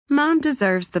Mom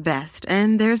deserves the best,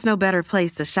 and there's no better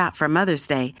place to shop for Mother's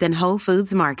Day than Whole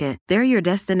Foods Market. They're your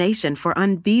destination for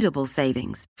unbeatable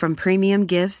savings, from premium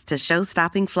gifts to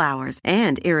show-stopping flowers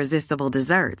and irresistible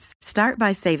desserts. Start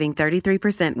by saving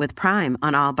 33% with Prime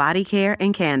on all body care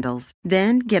and candles.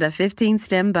 Then get a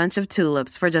 15-stem bunch of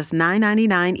tulips for just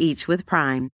 $9.99 each with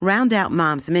Prime. Round out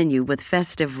Mom's menu with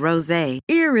festive rosé,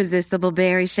 irresistible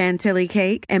berry chantilly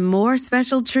cake, and more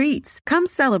special treats. Come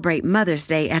celebrate Mother's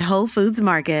Day at Whole Foods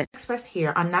Market. Expressed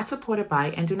here are not supported by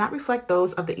and do not reflect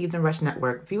those of the Evening Rush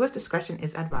Network. Viewers' discretion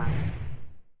is advised.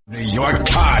 New York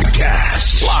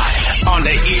Podcast, live on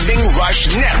the Evening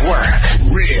Rush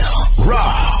Network. Real,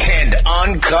 raw, and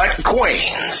uncut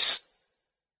Queens.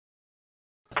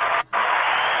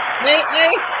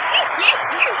 Hey.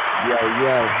 Yo.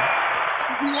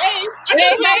 Hey.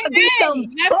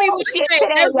 Happy bullshit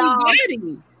today,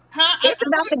 y'all. It's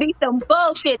about to be some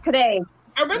bullshit today.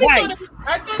 I really thought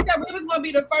that we was gonna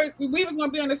be the first. We was gonna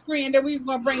be on the screen, and then we was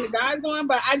gonna bring the guys on.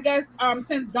 But I guess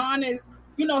since Don is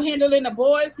handling the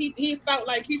boys, he felt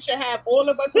like he should have all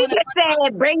of us. He just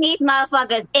said, "Bring these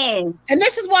motherfuckers in." And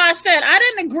this is why I said I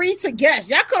didn't agree to guess.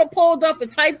 Y'all could have pulled up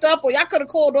and typed up, or y'all could have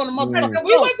called on the motherfucker.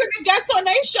 We wasn't a guest on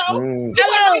their show.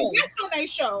 Hello, guest on their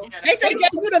show. They just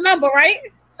gave you the number, right?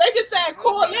 They just said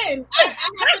call in. I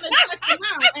happened to check them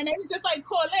out, and they just like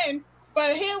call in.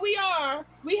 But here we are.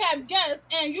 We have guests,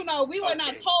 and we were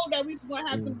not told that we were going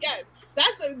to have some guests.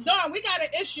 That's Dawn. We got an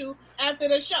issue after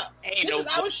the show. This is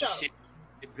our show.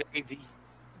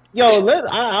 Yo,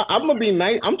 I'm gonna be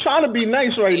nice. I'm trying to be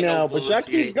nice right now, but y'all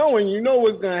keep going. You know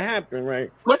what's gonna happen, right?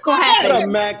 What's gonna happen? What up,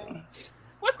 Mac?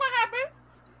 What's gonna happen?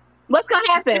 What's gonna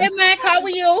happen? Hey, Mac, how are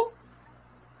you?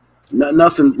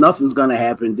 Nothing's gonna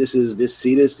happen. This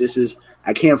is.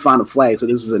 I can't find a flag, so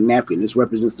this is a napkin. This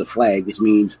represents the flag. This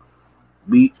means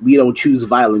we don't choose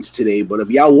violence today. But if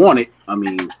y'all want it, I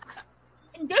mean,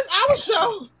 this our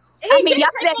show. Y'all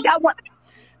said y'all want.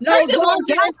 No, y'all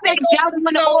said y'all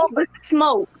want all the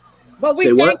smoke. But we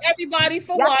thank everybody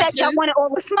for watching. Y'all said y'all wanted all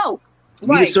the smoke.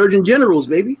 We the Surgeon Generals,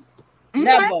 baby.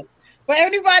 Never. For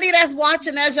everybody that's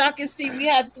watching, as y'all can see, we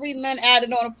have 3 men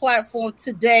added on the platform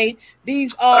today.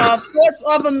 These are Thoughts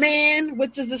of a Man,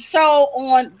 which is a show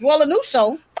a new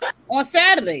show on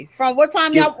Saturday. From what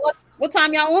time y'all? What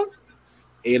time y'all on?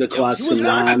 8 o'clock to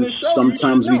 9.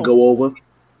 Sometimes we go over.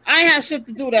 I ain't had shit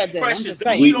to do that day. I'm just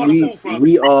saying. We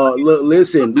are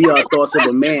listen. We are Thoughts of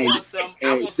a Man.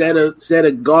 And instead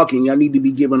of gawking, y'all need to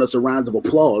be giving us a round of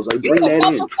applause. Like bring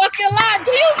that in. Fucking lie.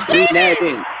 Do you bring that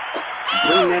in?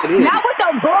 Bring that in. Not with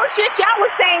the bullshit y'all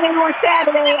was saying on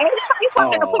Saturday. Ain't nobody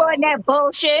fucking applauding that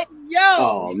bullshit. Yo.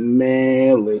 Oh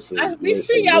man, listen. We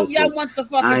see y'all want the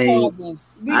fucking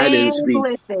problems. I didn't speak.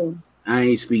 Listen. I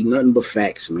ain't speak nothing but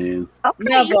facts, man.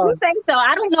 Okay, you think so?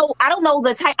 I don't know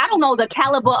the type. I don't know the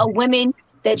caliber of women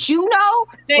that you know.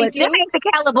 But them ain't the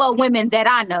caliber of women that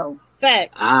I know.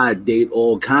 Facts. I date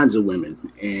all kinds of women,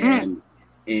 and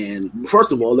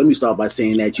first of all, let me start by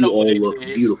saying that you all look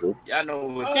beautiful. I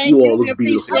know. You all look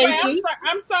beautiful.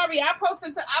 I'm sorry. I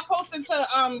posted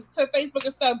to Facebook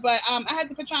and stuff, but I had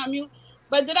to put you on mute.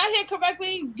 But did I hear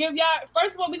correctly? Give y'all,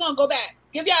 first of all, we're going to go back.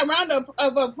 Give y'all a round of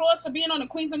applause for being on the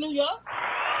Queens of New York.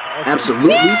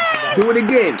 Absolutely. Yeah. Do it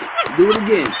again.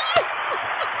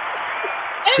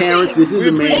 Terrence, this is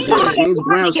a man's work. James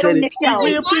Brown said it.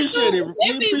 We appreciate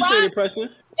it. Precious.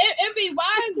 Envy,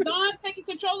 why is Don taking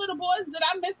control of the boys? Did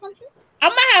I miss something? I'm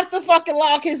gonna have to fucking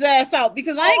lock his ass out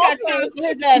because I ain't got time for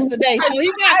his ass today. So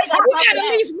we got at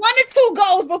least 1 or 2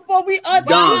 goals before we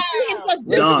Don,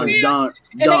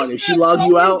 if she log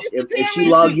you out, if she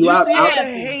log you out, I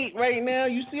hate right now.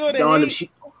 You see all that Don, hate?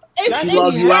 if she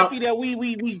logs you out, that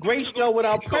we graced y'all with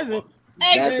our presence.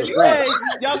 That's a fact.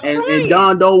 And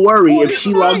Don, don't worry. If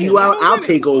she log you out, I'll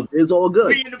take over. It's all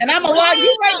good. And I'm gonna log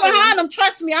you right behind them.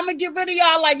 Trust me, I'm gonna get rid of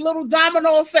y'all like little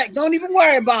domino effect. Don't even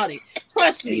worry about it.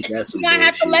 Trust me. We're gonna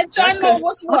have to let y'all know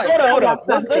what's what. Hold up.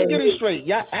 Let's get it straight.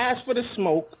 Y'all asked for the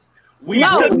smoke.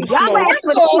 Y'all asked for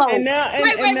the smoke.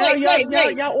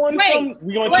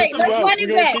 Wait. Let's run it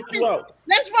back.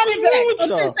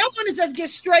 So since I want to just get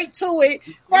straight to it,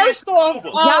 first off,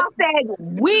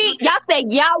 y'all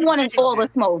said y'all wanted all the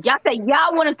smoke. Y'all said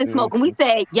y'all wanted the smoke, and we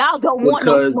said y'all don't want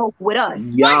no smoke with us.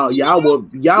 Y'all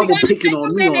were picking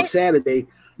on me on Saturday.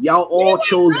 Y'all all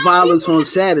chose violence on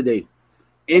Saturday.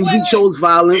 Envy chose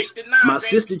violence. My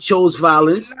sister chose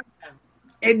violence.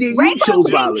 And then you chose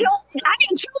violence. I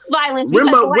didn't choose violence.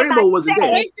 Rainbow wasn't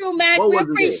there. Thank you, Mac. We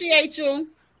appreciate you.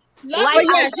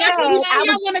 Yes,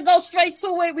 I want to go straight to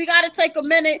it. We got to take a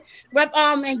minute,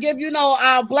 and give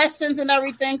our blessings and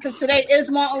everything, because today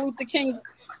is Martin Luther King's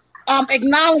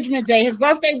acknowledgement day. His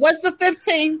birthday was the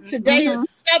 15th. Today is the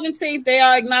 17th. They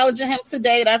are acknowledging him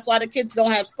today. That's why the kids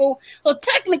don't have school. So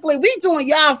technically, we doing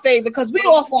y'all a favor because we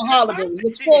off on holidays,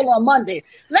 which fall on Monday.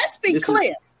 Let's be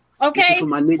clear. Okay. This is for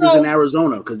my niggas in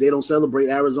Arizona because they don't celebrate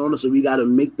Arizona, so we got to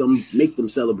make them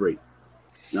celebrate.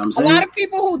 You know what I'm saying? A lot of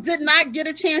people who did not get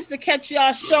a chance to catch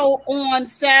y'all show on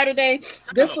Saturday,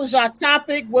 this was your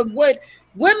topic. Would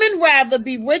women rather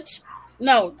be rich?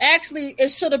 No, actually, it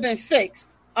should have been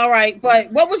fixed. All right,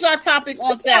 but what was your topic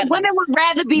on Saturday? Women would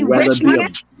rather be rich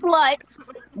man's sluts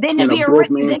than to be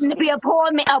a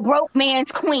broke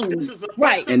man's queen.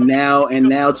 Right. And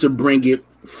now to bring it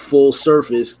full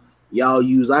surface, y'all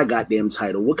use our goddamn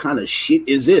title. What kind of shit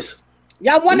is this?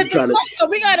 Y'all wanted to smoke, so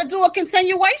we got to do a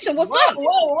continuation. What's up?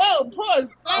 Whoa, pause.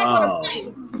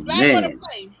 Flag on the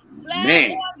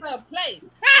play.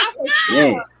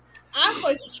 I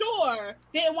for sure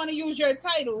didn't want to use your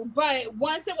title, but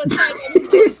once it was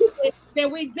titled,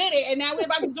 then we did it, and now we're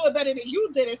about to do it better than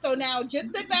you did it. So now just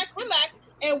sit back, relax,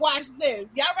 and watch this.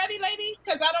 Y'all ready, ladies?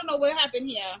 Because I don't know what happened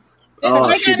here. We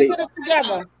got to put it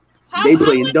together. They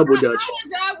playing double dutch. How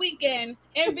was our weekend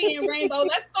in being Rainbow?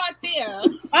 Let's start there.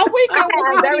 Our weekend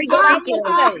was very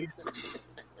good.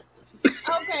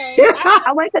 Okay.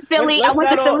 I went to Philly. I went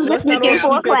to Philly this weekend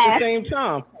for a class. At the same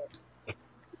time.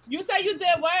 You say you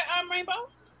did what, Rainbow?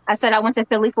 I said I went to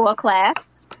Philly for a class.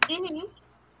 Mm-hmm.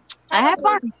 I had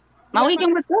fun. My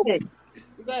weekend was good.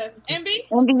 Good. Envy,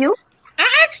 you? I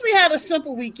actually had a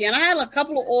simple weekend. I had a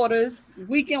couple of orders.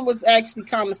 Weekend was actually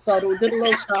kind of subtle. Did a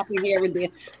little shopping here and there.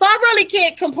 So I really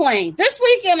can't complain. This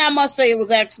weekend, I must say, it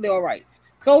was actually all right.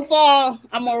 So far,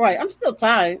 I'm all right. I'm still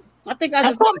tired. I think I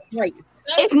just got it right.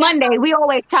 It's Monday. We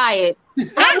always tired.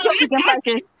 That's how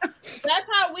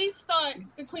we start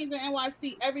the Queens of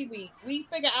NYC every week. We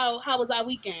figure out how was our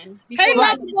weekend. Hey,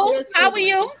 lovable. How are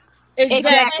you?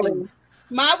 Exactly.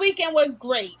 My weekend was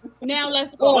great. Now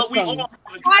let's go. Awesome.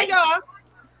 Hi, y'all.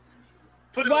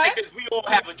 Put it like this, we all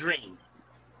have a dream.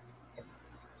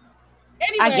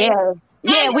 Anyway, I guess.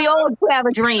 Yeah, we all do have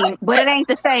a dream, but it ain't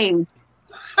the same.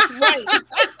 Right.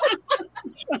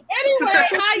 Anyway,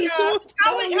 hi, y'all.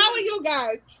 How are you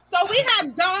guys? So we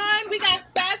have Dawn, we got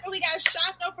Fats, and we got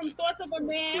Shaka from Thoughts of a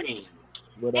Man.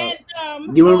 What up?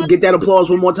 And, You want to get that applause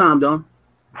one more time, Don?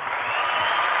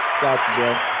 Gotcha,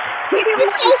 bro.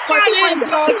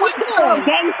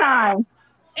 Game time.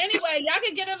 Anyway, y'all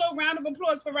can get a little round of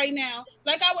applause for right now.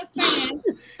 Like I was saying,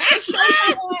 they show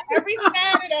come on every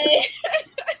Saturday.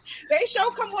 They show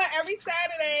come on every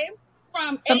Saturday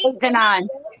from 8 to 9.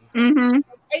 Mm-hmm.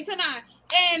 8 to 9.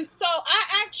 And so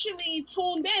I actually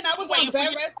tuned in. I was on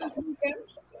Bed Rest this weekend.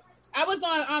 I was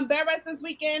on Bed Rest this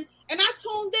weekend, and I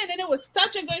tuned in, and it was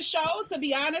such a good show. To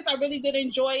be honest, I really did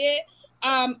enjoy it.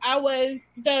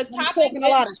 The topic talking a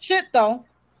lot of shit though.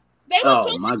 They were Oh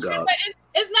talking my shit, God. but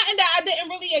it's nothing that I didn't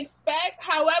really expect.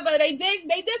 However, they did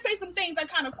say some things that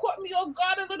kind of caught me off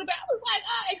guard a little bit. I was like,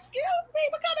 excuse me,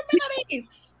 what kind of men are these?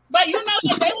 But you know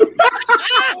that they were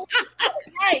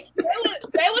right.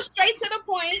 They were straight to the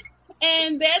point,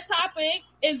 and their topic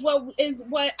is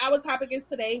what our topic is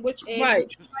today, which is trying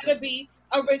to be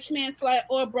a rich man slut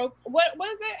or broke. What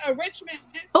was it? A rich man?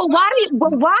 But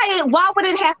why would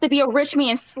it have to be a rich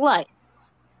man slut?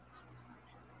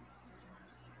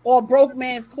 Or broke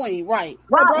man's queen, right?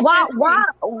 Why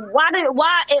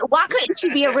couldn't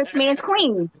she be a rich man's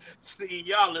queen? See,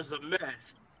 y'all is a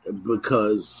mess.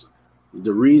 Because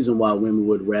the reason why women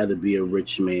would rather be a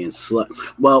rich man's slut.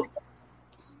 Well,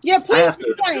 yeah, please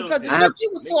explain, because the shit you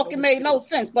was talking made no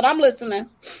sense, but I'm listening.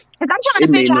 Because I'm trying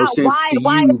to figure out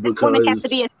why does women have to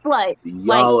be a slut?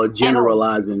 Y'all are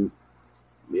generalizing.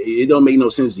 It don't make no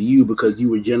sense to you because you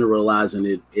were generalizing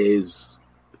it as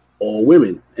all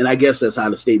women, and I guess that's how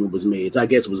the statement was made. So I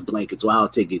guess it was blanket, so I'll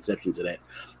take exception to that.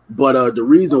 But the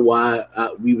reason why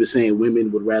we were saying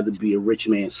women would rather be a rich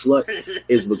man's slut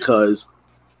is because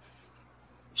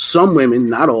some women,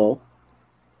 not all,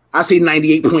 I say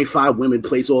 98.5 women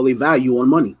place all their value on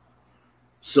money.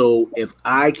 So if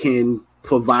I can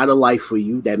provide a life for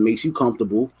you that makes you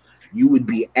comfortable, you would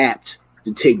be apt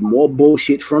to take more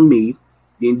bullshit from me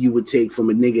than you would take from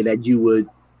a nigga that you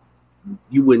wouldn't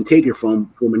take it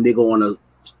from a nigga on a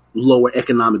lower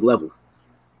economic level.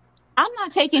 I'm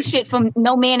not taking shit from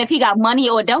no man if he got money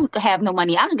or don't have no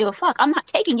money. I don't give a fuck. I'm not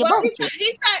taking your bullshit.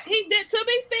 He did. To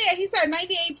be fair, he said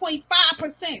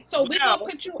 98.5%. So we gonna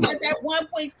put you at that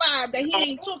 1.5 that he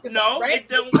ain't talking about, right? It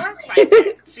don't work like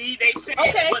that. See, they say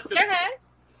okay. Go ahead.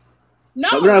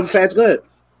 No, Fats, go ahead.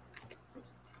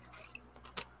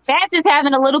 Fats is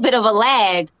having a little bit of a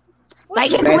lag.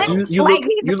 Like Fats, you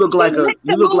look like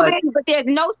but there's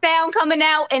no sound coming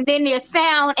out, and then there's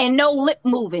sound and no lip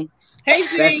moving. Hey,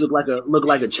 Facts look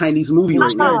like a Chinese movie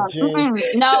right now.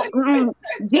 No,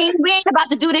 Gene, we ain't about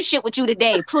to do this shit with you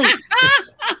today, please.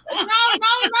 No.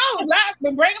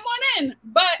 Bring him on in.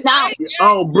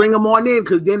 No. Bring him on in,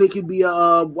 because then it could be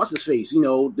what's his face? You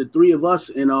know, the three of us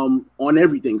and on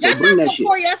everything. So bring that shit.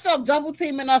 For yourself, double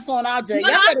teaming us on our day. No,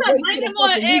 I said bring him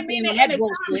on and be in the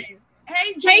comments.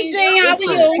 Hey, Jane, how are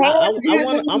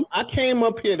you? I came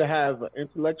up here to have an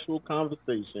intellectual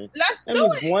conversation. Let's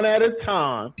do it. One at a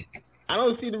time. I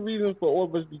don't see the reason for all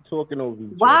of us to be talking over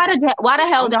each other. Why the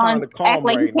hell Don act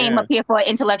like he came up here for an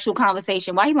intellectual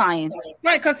conversation? Why he lying?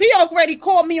 Right, because he already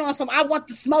called me on some I want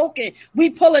to smoke and we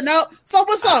pulling up. So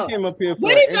what's up?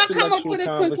 Where did y'all come up to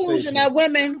this conclusion that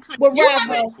women would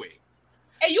rather?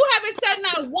 And you haven't said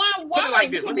not one word. Put it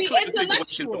like this. Let me clear the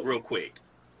situation real quick.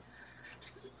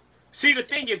 See, the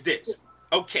thing is this.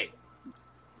 Okay.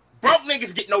 Broke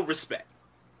niggas get no respect.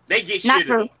 They get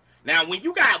shit on. Now, when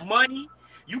you got money,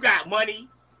 you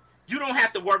don't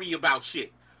have to worry about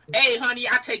shit. Hey, honey,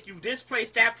 I take you this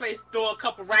place, that place, throw a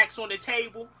couple racks on the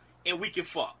table, and we can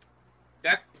fuck.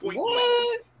 That's point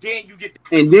blank. Then you get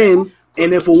and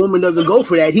if a woman doesn't go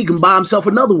for that, he can buy himself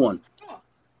another one.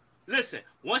 Listen,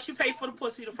 once you pay for the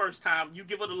pussy the first time, you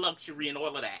give her the luxury and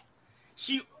all of that.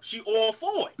 She all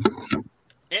for it.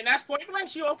 And that's point blank,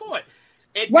 she all for it.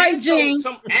 And right, Gene.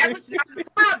 Some average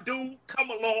 95 dude come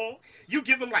along, you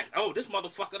give him like, oh, this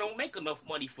motherfucker don't make enough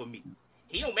money for me.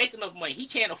 He don't make enough money. He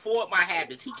can't afford my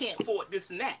habits. He can't afford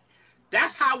this and that.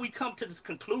 That's how we come to this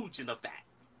conclusion of that.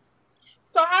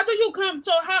 So how do you come?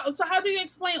 So how do you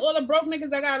explain all the broke niggas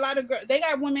that got a lot of girls? They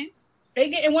got women. They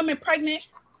getting women pregnant.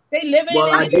 They living.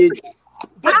 Well, I did.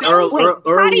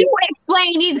 How do you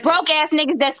explain these broke ass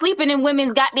niggas that sleeping in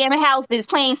women's goddamn houses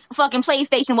playing fucking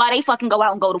PlayStation while they fucking go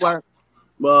out and go to work?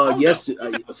 Well,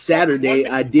 Saturday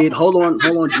I did. Hold on,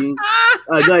 Gene.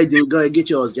 Go ahead, dude. Go ahead, get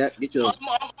yours, Jack. Get yours. I'm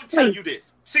gonna tell you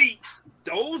this. See,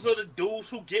 those are the dudes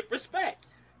who get respect.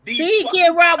 He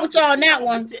can't ride with y'all on that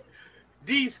one.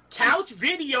 These couch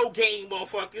video game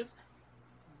motherfuckers.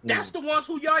 That's the ones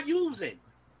who y'all using.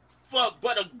 But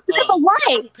a guy who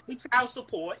pay child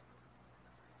support.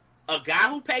 A guy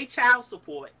who pay child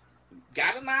support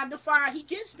got a 9-to-5. He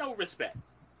gets no respect.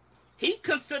 He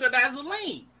considered as a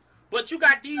lame. But you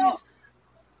got these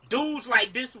dudes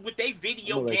like this with their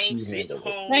video games sitting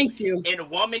home. Thank you. And a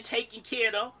woman taking care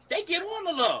of them. They get all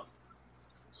the love.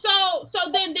 So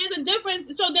then there's a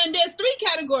difference. So then there's 3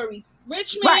 categories: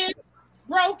 rich man,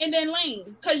 broke, and then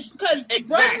lame. Because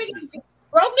exactly.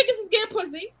 broke niggas is getting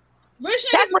pussy. Rich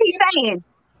niggas. That's what he's saying.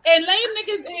 And lame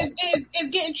niggas is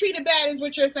getting treated bad, is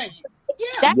what you're saying. Yeah.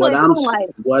 That's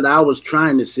what I was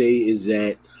trying to say is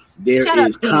that there's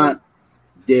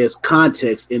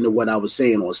context into what I was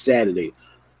saying on Saturday.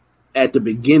 At the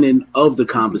beginning of the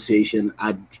conversation,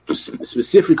 I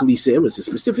specifically said,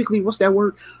 what's that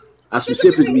word? I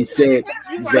specifically said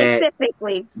that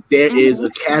there is a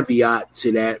caveat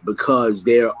to that, because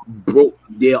there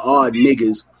are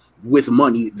niggas with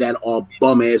money that are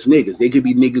bum ass niggas. They could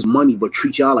be niggas money but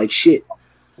treat y'all like shit.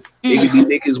 They could be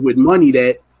niggas with money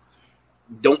that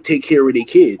don't take care of their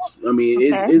kids. I mean,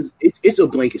 it's a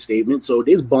blanket statement. So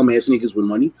there's bum ass niggas with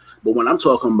money, but when I'm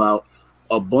talking about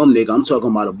a bum nigga, I'm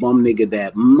talking about a bum nigga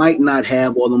that might not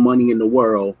have all the money in the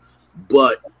world,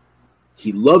 but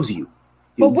he loves you.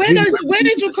 But where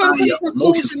did you come to the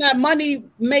conclusion that money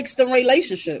makes the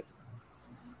relationship?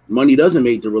 Money doesn't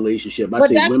make the relationship. But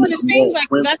that's what it seems like.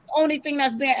 That's the only thing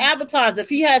that's being advertised. If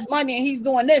he has money and he's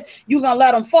doing this, you're gonna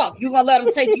let him fuck. You're gonna let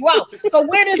him take you out. So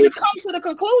where does it come to the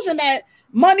conclusion that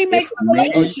money makes the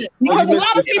relationship? Because a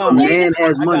lot of people, if a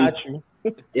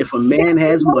man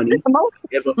has money, most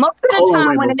of the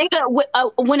time when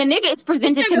a nigga is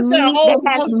presented to me that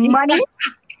has money.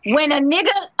 When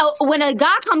a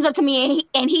guy comes up to me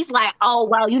and he's like, oh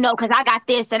well, you know, because I got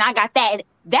this and I got that,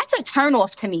 that's a turn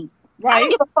off to me. Right. I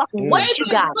don't give a fuck what you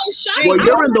got. Well,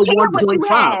 you're in the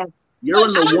 1.5. You're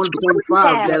in the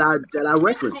 1.5 that I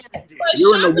referenced.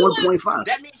 You're in the 1.5.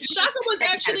 Shaka was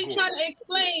actually trying to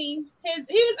explain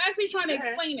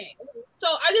it. So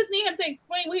I just need him to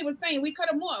explain what he was saying. We cut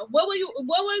him off. What was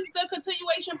the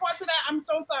continuation part to that? I'm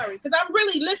so sorry, because I'm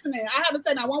really listening. I haven't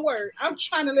said not one word. I'm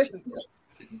trying to listen.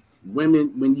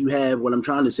 Women, what I'm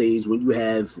trying to say is, when you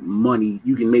have money,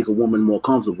 you can make a woman more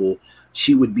comfortable.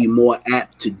 She would be more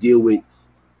apt to deal with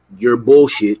your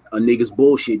bullshit, a nigga's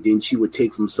bullshit, than she would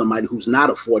take from somebody who's not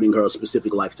affording her a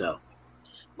specific lifestyle.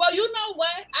 Well, you know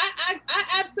what? I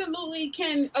absolutely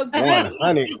can agree. I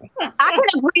can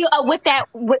agree with that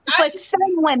for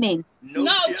some women. For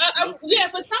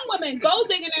some women, gold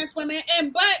digging ass women,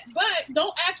 but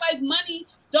don't act like money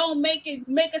don't make a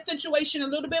situation a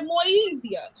little bit more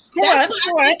easier. That's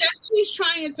what he's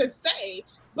trying to say.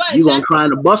 But you gonna cry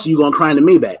in the bus, or you gonna cry in the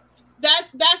Maybach?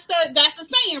 That's the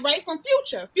saying, right? From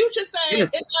Future. Future said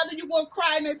it's either you gonna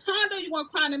cry in this Honda, or you gonna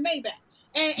cry in the Maybach.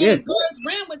 And girls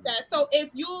ran with that. So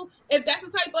if that's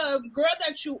the type of girl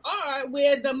that you are,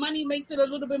 where the money makes it a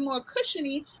little bit more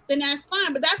cushiony, then that's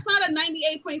fine. But that's not a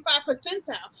 98.5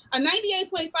 percentile. A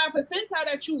 98.5 percentile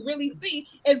that you really see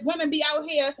is women be out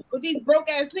here with these broke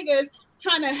ass niggas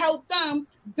trying to help them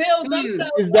build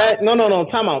themselves. Is that no?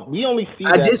 Time out. We only see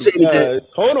that. Did say that.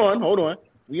 Hold on.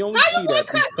 We only see that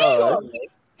because.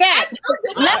 Facts.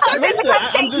 I'm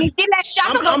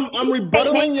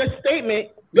rebuttaling your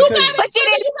statement. But she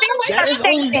didn't finish her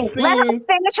statement. Let her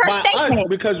finish her statement.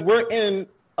 Because we're in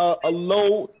a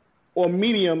low or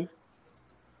medium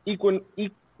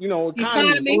economy.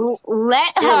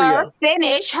 Let her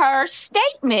finish her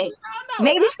statement.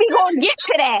 Maybe she's gonna get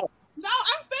to that. No,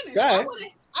 I'm finished. I want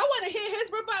to hear his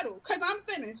rebuttal because I'm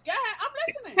finished. Go ahead, I'm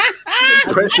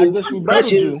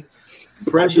listening.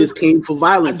 Precious came for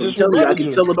violence. I'm telling you, I can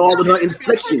tell it all in her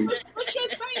inflictions.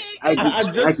 I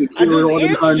can hear it all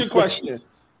in her inflictions.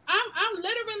 I'm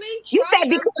literally. You said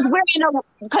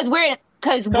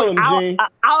because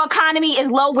our economy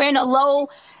is low. We're in a low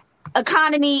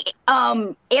economy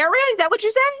area. Is that what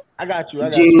you said? I got you.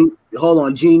 Gene, hold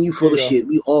on, Gene. You full of shit.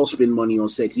 We all spend money on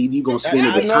sex. Either you gonna spend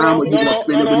it with time or you gonna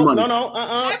spend it with money. No.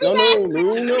 I'm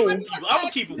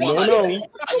gonna keep it 100. Let me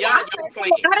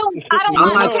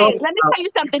tell you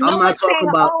something. I'm not talking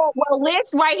about. Oh, well,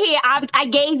 Liz, right here. I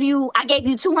gave you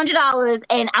 $200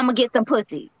 and I'm gonna get some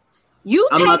pussy. You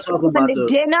take them to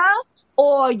dinner,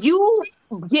 or you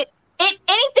get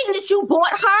anything that you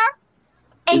bought her,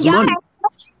 and y'all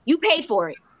you paid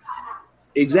for it.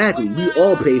 Exactly. We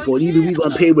all pay for it. Either we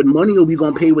gonna pay with money or we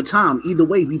gonna pay with time. Either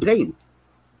way, we paying.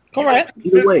 Correct.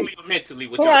 Either way. Mentally,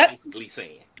 what you're basically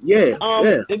saying. Yeah.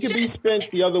 It could be spent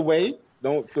the other way.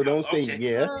 Don't say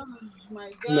yeah.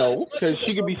 No, because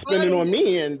she could be spending on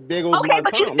me, and there goes my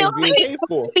but you time. still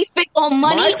be spent on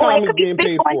money, or it could be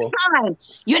spent on time.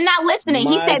 You're not listening.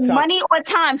 He said money or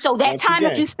time. So that time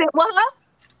that you spent with her,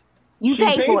 you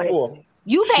paid for it.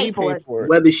 You paid for it.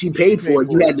 Whether she paid for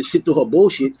it, you had to sit through her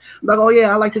bullshit. Like, oh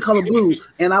yeah, I like the color blue,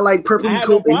 and I like purple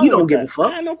coat, and you don't give a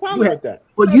fuck. I had no problem with that.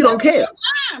 But you don't care.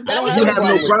 You have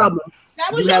no problem.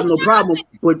 You have no problem.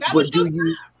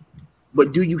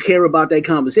 But do you care about that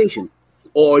conversation,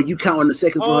 or are you counting the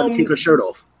seconds for her to take her shirt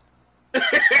off?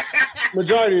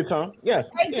 Majority of the time, yes.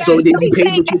 So then you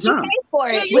paid with your time.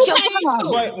 With your time.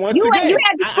 But once again,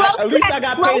 at least I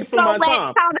got paid for my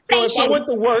time. So if I went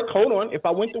to work, if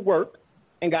I went to work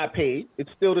and got paid,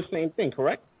 it's still the same thing,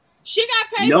 correct? She got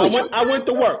paid. No, I went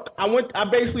to work. I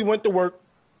basically went to work,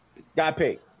 got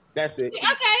paid. That's it.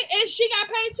 Okay, and she got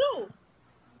paid too.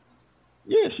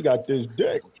 Yeah, she got this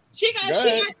dick. She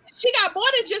got more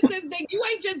than just this dick. You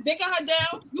ain't just dicking her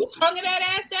down. You tonguing that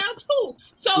ass down too.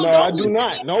 So no, I do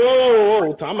not.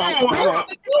 No, time out. No.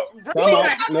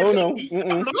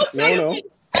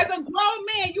 As a grown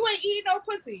man, you ain't eating no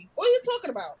pussy. What are you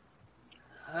talking about?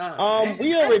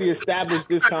 We already established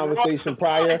this conversation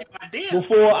prior.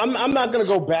 Before, I'm not gonna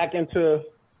go back into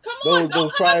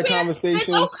those prior conversations.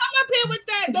 Don't come up here with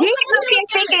that. He's up here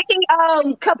thinking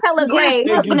Capella Gray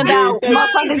talking about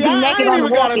motherfuckers be naked on the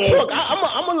walking.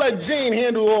 I'm gonna let Gene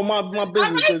handle all my business.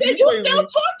 All right, then you still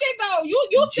talking though. You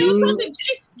still talking.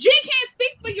 Gene can't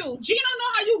speak for you. Gene don't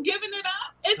know how you giving it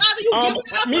up. It's either you giving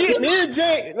it up. Me and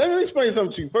Gene. Let me explain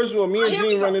something to you. First of all, me and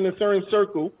Gene run in a certain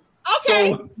circle. Okay,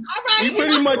 so all right. We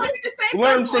pretty much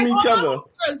learn from each other. Do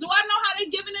I know how they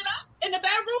giving it up in the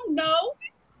bedroom? No.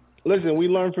 Listen, we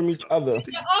learn from each other.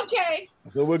 Yeah, okay.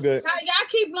 So we're good. Y'all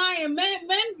keep lying. Men,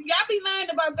 y'all be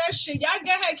lying about that shit. Y'all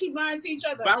go ahead keep lying to each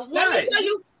other. About what? Let me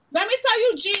tell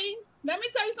you, Gene. Let me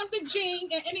tell you something,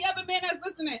 Gene, and any other man that's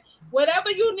listening.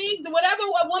 Whatever you need, whatever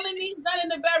a woman needs done in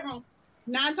the bedroom,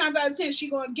 9 times out of 10, she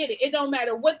gonna get it. It don't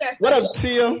matter what that. What up,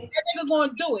 Tia? That nigga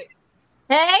gonna do it.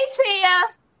 Hey, Tia.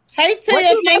 Hey,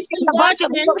 Tia. Thanks for watching.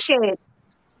 Bullshit.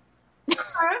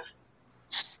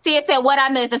 Tia said, "What I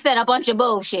missed? I said a bunch of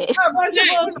bullshit."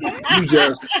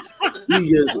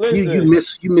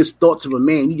 You miss thoughts of a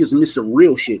man. You just miss some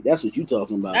real shit. That's what you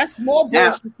talking about. That's more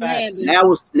bullshit.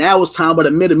 Now it's time for the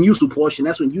Metamucil portion.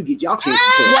 That's when you get y'all chance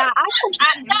to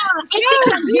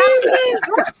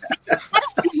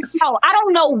talk. I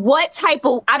don't know what type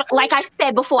of. Like I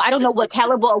said before, I don't know what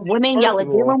caliber of women y'all are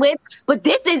dealing with. But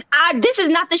this is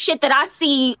not the shit that I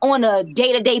see on a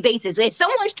day-to-day basis. If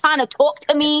someone's trying to talk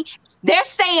to me, they're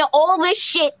saying all this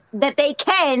shit that they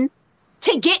can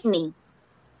to get me.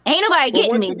 Ain't nobody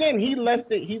getting me. Again, he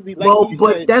left it.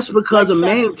 But that's because a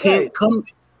man can't come.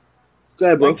 Go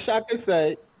ahead, bro. Like Shaka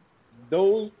said,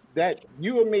 those that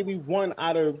you are maybe one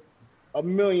out of a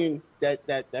million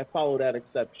that follow that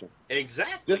exception.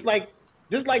 Exactly.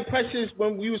 Just like Precious,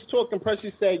 when we was talking,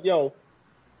 Precious said, "Yo,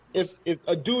 if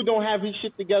a dude don't have his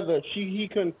shit together, he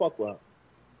couldn't fuck with her."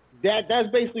 That's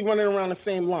basically running around the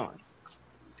same line.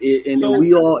 And so,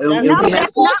 we all, and 9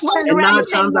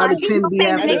 times out of 10 we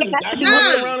have to.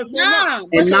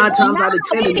 And 9 times out of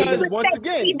 10, once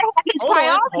again,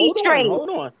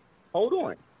 hold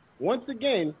on. Once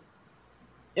again,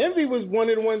 Envy was one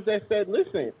of the ones that said,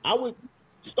 "Listen, I would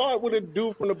start with a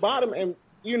dude from the bottom and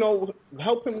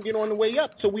help him get on the way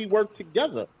up, so we work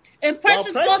together." And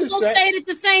Precious also stated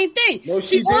the same thing. No,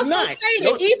 she also stated,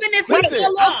 even if he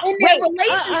fell off in their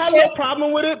relationship. I have no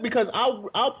problem with it because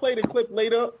I'll play the clip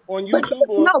later on YouTube.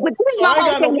 But I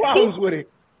ain't got no problems with it.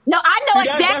 No, I know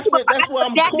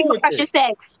exactly what Precious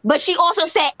said. But she also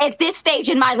said, at this stage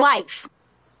in my life.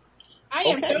 I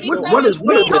am 37. What is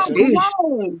the stage?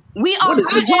 We are what is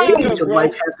the stage of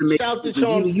life has to make either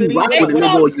you rock with a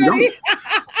nigga or you don't?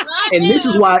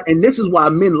 And this is why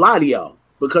men lie to y'all.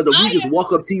 Because if we just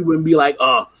walk up to you and be like,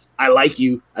 I like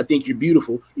you, I think you're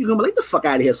beautiful, you're gonna be like, the fuck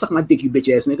out of here, suck my dick, you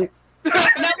bitch ass nigga.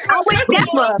 I would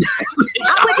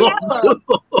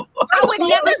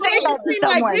never say that to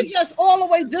someone. Like you're just all the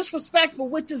way disrespectful,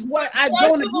 which is what I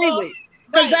don't agree with.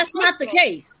 Because that's not the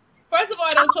case. First of all,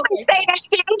 I don't say that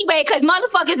shit anyway, because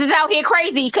motherfuckers is out here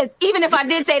crazy. Because even if I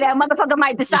did say that, motherfucker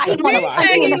might decide he want to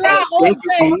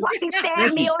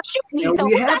stab me or shoot me. So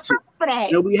we have to.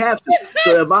 No, we have to.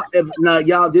 So if now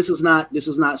y'all, this is not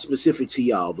specific to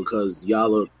y'all because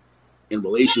y'all are in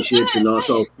relationships and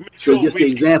also. So just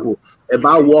the example. If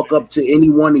I walk up to any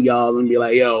one of y'all and be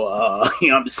like, yo, you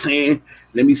know what I'm saying?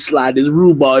 Let me slide this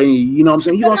rhubarb in, you know what I'm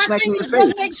saying? You gonna smack me in the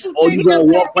face. Or you gonna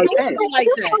walk like that.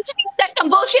 That's some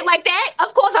bullshit like that.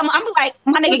 Of course, I'm like,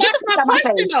 my nigga, that's my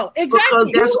question though.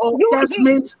 Exactly.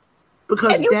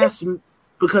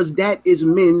 Because that is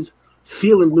men's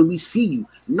feeling when we see you.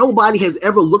 Nobody has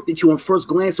ever looked at you on first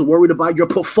glance and worried about your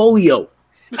portfolio.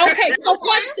 Okay, so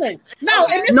question. No,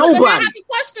 and this nobody. Is I have a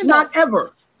question though. Not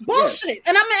ever. Bullshit.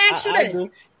 And I'm gonna ask you this.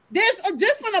 There's a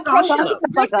different approach to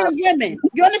different women.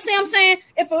 You understand what I'm saying?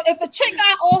 If a chick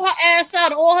got all her ass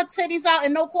out, all her titties out,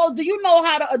 and no clothes, do you know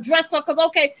how to address her? Because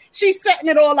okay, she's setting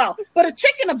it all out. But a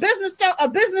chick in a business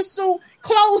suit,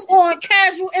 clothes on,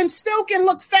 casual, and still can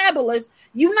look fabulous.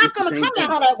 You're not gonna come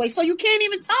at her that way. So you can't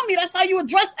even tell me that's how you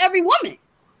address every woman.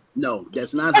 No,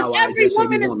 that's not how I every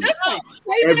woman is different.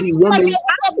 So every woman, like,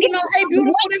 hey,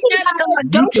 beautiful, this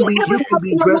you can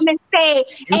be dressed. Say,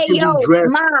 hey, yo,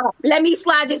 mom, let me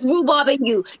slide this rhubarb in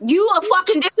you. You are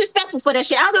fucking disrespectful for that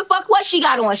shit. I don't give a fuck what she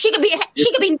got on. She could be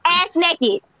ass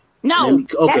naked. No.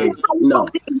 No.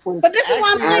 But this is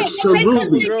what I'm saying.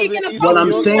 Absolutely. What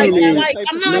I'm saying is,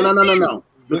 no.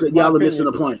 Because y'all are missing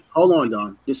the point. Hold on,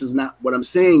 Don. This is not what I'm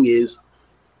saying. Is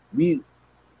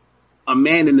a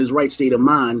man in his right state of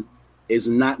mind is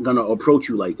not gonna approach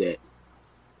you like that.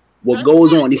 What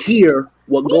goes on here?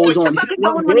 What's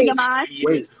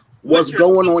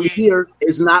going on here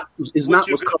is not what's coming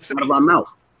out of our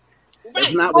mouth.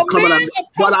 That's not what's coming out.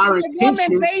 But our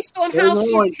intention, based on how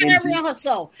she's carrying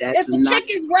herself. If the chick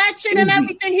is ratchet and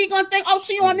everything, he's gonna think,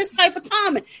 she on this type of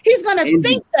timing. He's gonna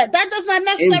think that. That does not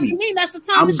necessarily mean that's the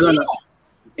time she on.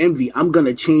 Envy, I'm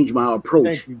gonna change my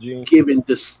approach. Given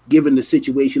the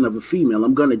situation of a female,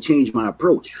 I'm gonna change my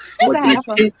approach.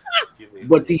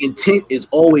 But the intent is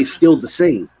always still the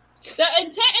same. The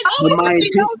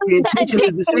intention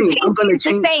is the same. I'm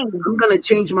gonna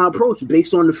change my approach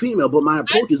based on the female, but my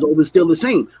approach is always still the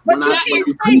same. But you can't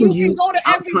say you can go to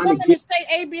every woman and say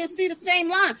A, B, and C the same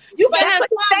line. You can have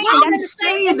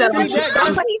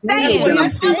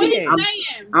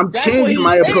I'm changing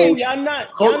my approach.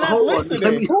 Hold on.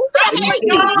 Let me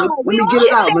get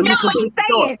it out. Let me complete the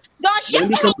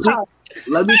thought.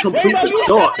 Let me complete the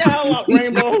thought.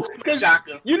 Rainbow,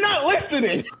 you're not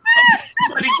listening.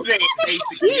 What he said,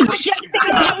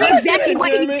 exactly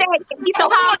what he said. So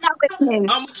how am I listening?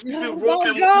 I'm gonna keep it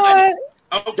real.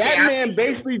 Okay, that man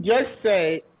basically just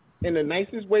said in the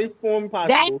nicest way form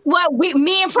possible. That's what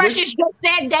me and Precious just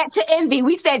said that to Envy.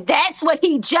 We said that's what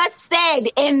he just said,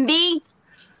 Envy.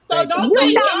 So don't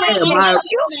say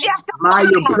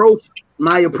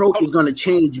my approach is going to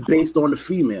change based on the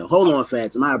female. Hold on,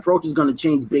 Fats. My approach is going to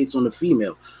change based on the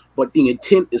female, but the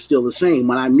intent is still the same.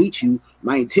 When I meet you,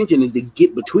 my intention is to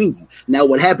get between you. Now,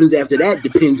 what happens after that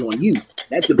depends on you.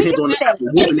 That depends on the type of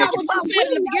woman that you said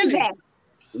in the beginning.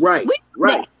 Right.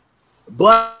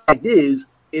 But it is,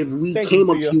 if we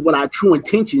came up to you with our true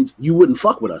intentions, you wouldn't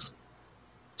fuck with us.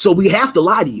 So we have to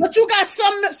lie to you. But you got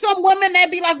some women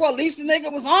that be like, well, at least the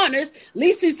nigga was honest. At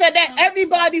least he said that.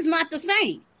 Everybody's not the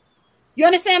same. You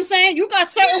understand what I'm saying? You got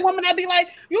certain women that be like,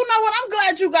 you know what? I'm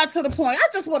glad you got to the point. I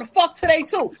just want to fuck today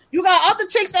too. You got other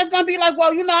chicks that's gonna be like,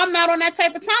 well, you know, I'm not on that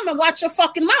type of time, and watch your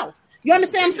fucking mouth. You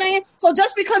understand what I'm saying? So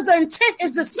just because the intent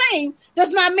is the same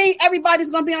does not mean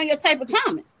everybody's gonna be on your type of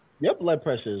timing. Your blood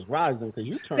pressure is rising because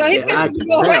you turn. I can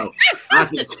tell. I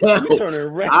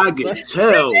can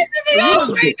tell.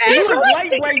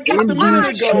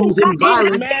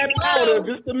 Mad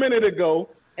powder just a minute ago,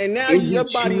 and now your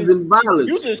body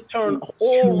you just turned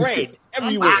all red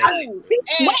everywhere.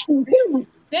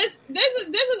 This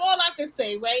is all I can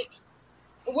say, right?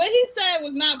 What he said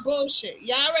was not bullshit.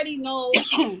 Y'all already know.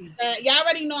 Y'all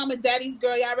already know I'm a daddy's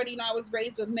girl. Y'all already know I was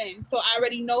raised with men, so I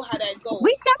already know how that goes.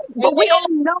 We all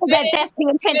know that that's the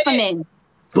intent for men.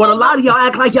 But a lot of y'all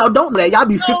act like y'all don't know that. Y'all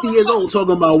be 50 years old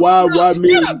talking about why men.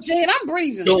 Shut up, Jane. I'm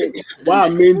breathing. Why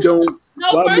men don't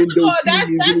see you as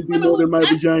anything more than my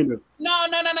vagina. No.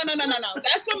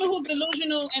 That's women who's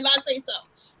delusional, and I'll say so.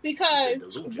 Because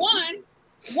one,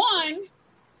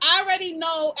 I already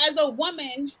know as a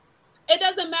woman. It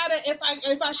doesn't matter if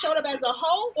I showed up as a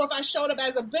hoe or if I showed up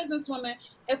as a businesswoman.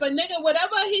 If a nigga,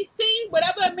 whatever he see,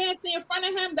 whatever a man see in front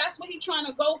of him, that's what he's trying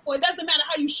to go for. It doesn't matter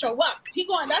how you show up.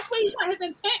 That's what he's his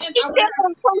intent. He's still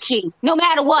on coaching, no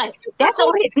matter what. That's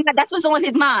what's on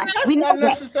his mind. We know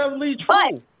not necessarily true.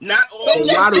 But not all.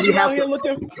 Why do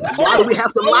we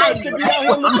have to lie to you?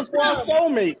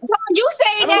 You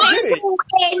saying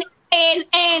that and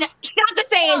Shaka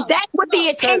saying that's what the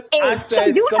intent is. So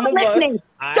you're not listening.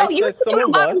 So you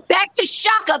talk back to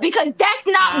Shaka because that's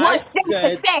not what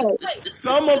Shaka said.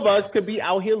 Some of us could be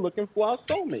out here looking for our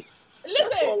soulmate.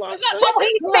 Listen, what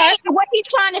he's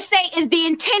trying to say is the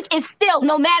intent is still,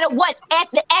 no matter what, at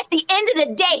the end of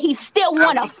the day, he still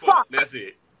want to fuck. That's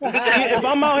it. If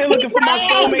I'm out here looking for my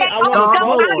soulmate, I want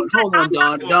hold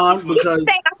on, Don, because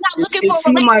I'm not looking for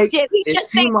a relationship. He's just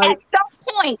saying at some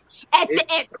point,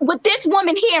 with this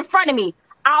woman here in front of me,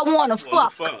 I want to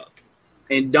fuck.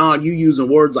 And Don, you using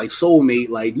words like soulmate,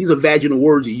 like these are vaginal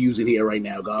words you're using here right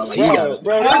now, God. Like, Hold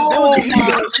on,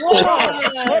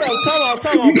 come on,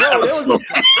 bro.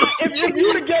 If you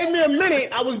would have gave me a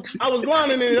minute, I was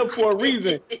lining it up for a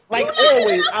reason. Like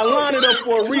always, I line it up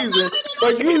for a reason.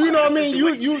 But you know what I mean?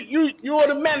 You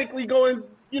automatically going,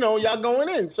 y'all going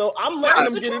in. So I'm letting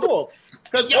them get it off.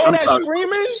 Because all that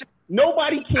screaming,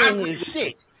 nobody can hear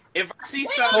shit. If I see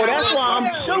something, that's why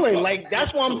I'm chilling. Like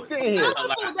that's why I'm sitting here.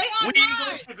 We ain't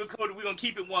gonna sugarcoat it. We're gonna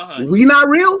keep it 100. We not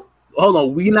real? Hold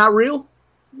on, we not real?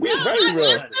 We're very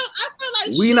real. I feel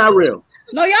like we not real.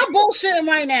 No, y'all bullshitting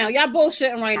right now. We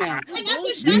bullshitting.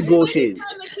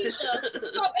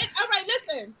 All right,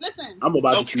 listen. I'm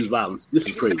about to choose violence. This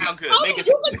is crazy. Sound good. Hold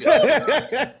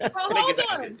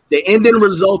on. The ending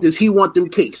result is he want them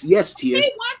cakes. Yes, Tia.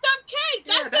 He wants them cakes.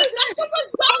 That's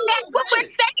what we're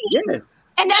saying. Yeah.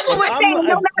 And that's what we're saying.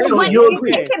 No matter what, she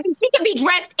can be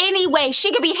dressed anyway.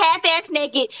 She could be half-ass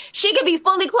naked. She could be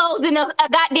fully clothed in a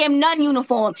goddamn nun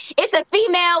uniform. It's a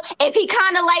female. If he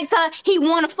kind of likes her, he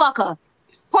want to fuck her.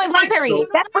 Point blank. Period.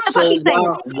 That's what the fuck he's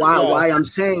saying. Why I'm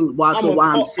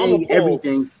saying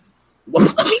everything.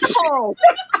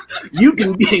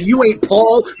 You ain't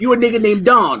Paul. You a nigga named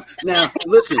Don. Now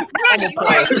listen.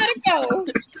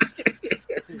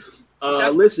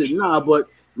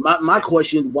 But my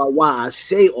question, why I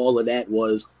say all of that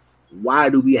was, why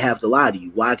do we have to lie to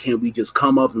you? Why can't we just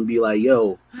come up and be like,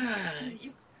 yo,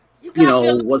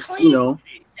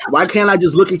 why can't I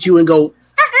just look at you and go?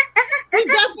 We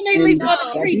definitely for the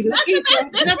streets.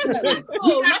 Definitely.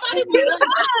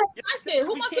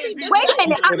 Wait a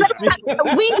minute.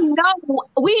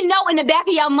 We know in the back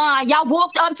of your mind, y'all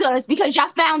walked up to us because y'all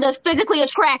found us physically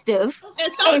attractive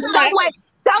in some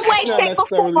way, shape, or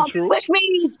form, which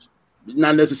means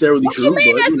not necessarily true. What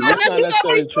you mean that's not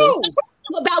necessarily true?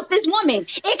 About this woman,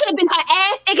 it could have been her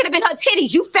ass, it could have been her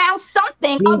titties. You found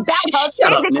something about her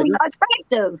physically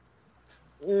attractive.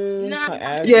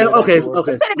 Yeah, okay. It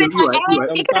could have been her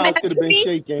ass, it could have been her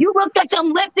titties. You looked at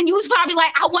them lips and you was probably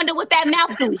like, I wonder what that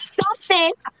mouth do.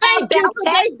 Something about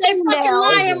that they fucking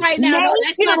lying right now.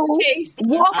 That's not the case.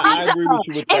 Walk up to her.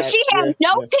 If she had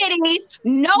no titties,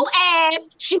 no ass,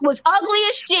 she was ugly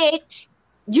as shit.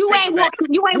 You ain't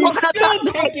walking up.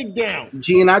 Take it down.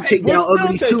 Gene, I take down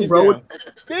uglies too, bro. We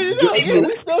still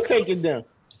take it down.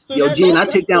 Yo, Gene, I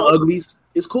take down uglies.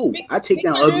 It's cool. I take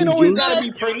down uglies, Gene. No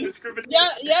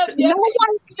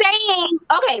one's saying.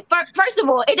 Okay, first of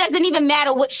all, it doesn't even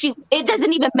matter it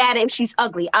doesn't even matter if she's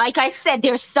ugly. Like I said,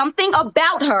 there's something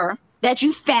about her that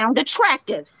you found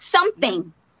attractive.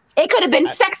 Something. It could have been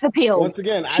sex appeal. Once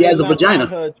again, she has a vagina.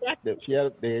 Her attractive.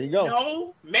 There you go.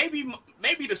 No, maybe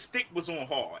the stick was on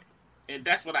hard, and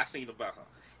that's what I seen about her.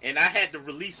 And I had to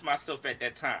release myself at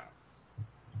that time.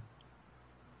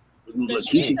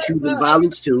 Lakeisha choosing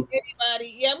violence too.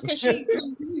 Anybody, yeah, because she,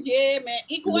 yeah, man,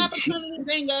 equal opportunity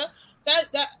singer.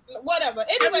 That whatever.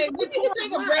 Anyway, we need to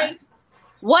take a break.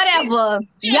 Whatever.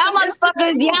 Y'all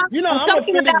motherfuckers, y'all. You know, I'm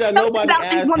offended that nobody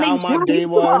asked how my day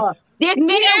was. There's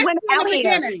many women out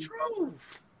here.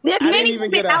 There's many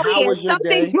women out here.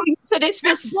 Something to this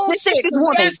specific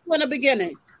woman. In the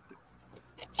beginning.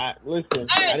 Listen,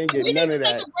 I didn't get none of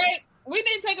that. We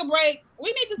need to take a break.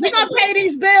 We're gonna pay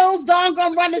these bills. Don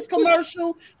gonna run this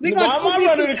commercial. We're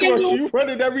gonna continue. You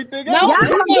running everything else. No,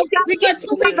 we gonna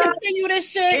continue this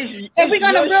shit, and we're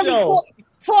gonna really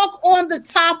talk on the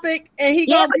topic. And he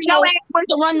gonna your ass went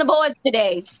to run the boards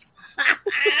today.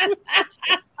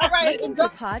 All right, to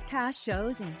podcast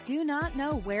shows and do not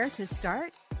know where to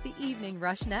start? The Evening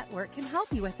Rush Network can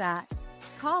help you with that.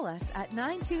 Call us at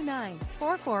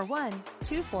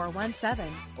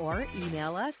 929-441-2417 or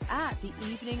email us at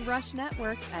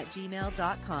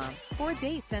theeveningrushnetwork@gmail.com for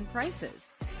dates and prices.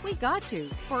 We got you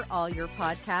for all your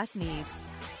podcast needs.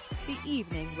 The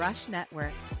Evening Rush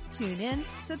Network. Tune in,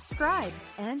 subscribe,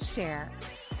 and share.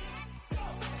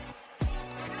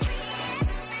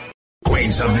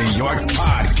 Queens of New York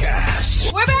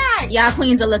podcast. We're back. Y'all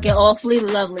queens are looking awfully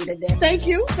lovely today. Thank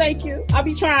you. I'll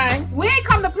be trying. We ain't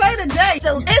come to play today.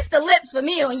 It's the lips for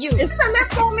me on you. It's the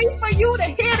lips on me for you to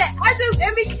hear that.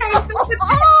 Emmy came through with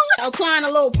applying a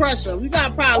little pressure. We got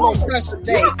to apply a little pressure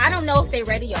today. I don't know if they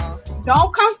ready, y'all.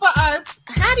 Don't come for us.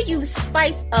 How do you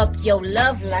spice up your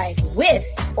love life with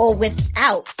or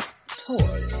without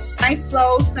toys? Nice,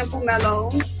 slow, simple,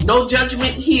 mellow. No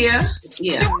judgment here.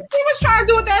 Yeah. He was trying to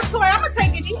do with that toy. I'm gonna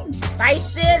take it easy.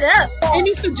 Spice it up.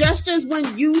 Any suggestions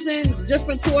when using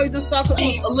different toys and stuff? A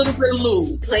little bit of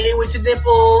lube. Playing with your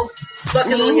nipples,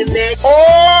 sucking on your neck.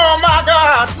 Oh my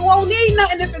God! You won't need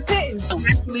nothing if it's hitting.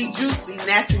 Naturally juicy,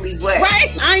 naturally wet.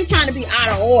 Right? I ain't trying to be out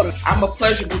of order. I'm a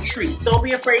pleasurable treat. Don't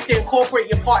be afraid to incorporate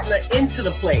your partner into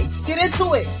the play. Get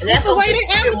into it. And that's the way they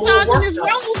advertise in this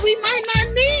role. We might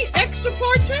not need extra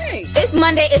partay. It's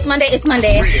Monday.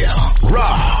 Real,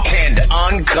 raw, and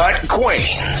uncut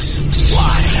queens.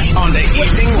 Live on the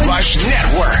Evening Rush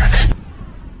Network.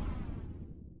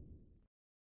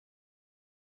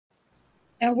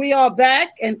 And we are back.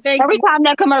 And every time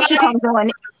that commercial comes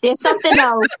on, there's something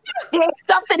else.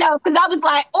 Because I was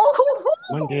like, oh.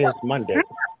 Monday is Monday.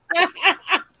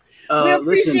 We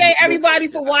appreciate everybody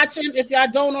for watching. If y'all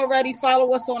don't already,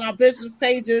 follow us on our business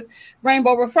pages.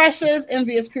 Rainbow Refreshers,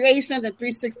 Envious Creations, and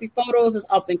 360 Photos is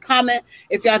up and coming.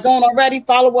 If y'all don't already,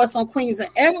 follow us on Queens and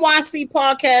NYC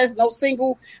Podcast. No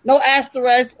single, no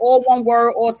asterisk, all one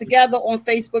word, all together on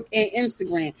Facebook and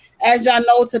Instagram. As y'all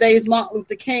know, today is Martin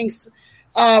Luther King's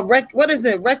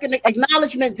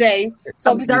Acknowledgement Day.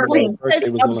 So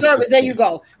observers. There you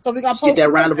go. So we're gonna post. Get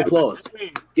that round of applause.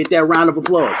 Get that round of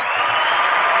applause.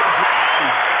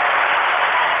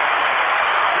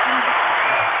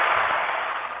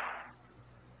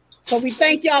 So we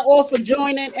thank y'all all for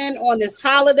joining in on this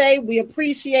holiday. We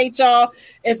appreciate y'all.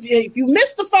 If you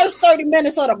missed the first 30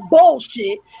 minutes of the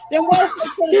bullshit, then welcome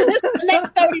to the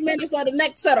next 30 minutes of the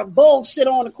next set of bullshit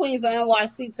on the Queens of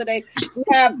NYC today. We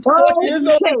have Thoughts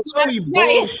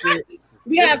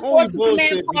of the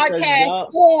Man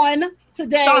podcast on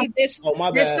today.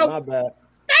 My bad.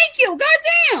 Thank you.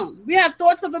 Goddamn. We have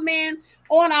Thoughts of a Man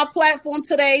on our platform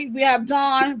today. We have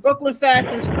Don, Brooklyn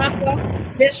Fats, and Shaka.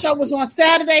 This show was on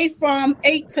Saturday from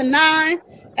 8 to 9.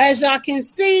 As y'all can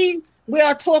see, we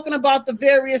are talking about the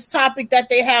various topic that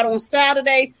they had on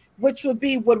Saturday, which would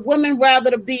be, would women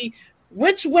rather to be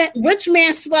rich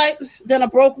man's slut than a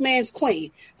broke man's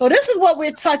queen? So this is what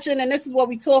we're touching, and this is what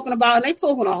we're talking about, and they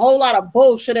talking a whole lot of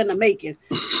bullshit in the making.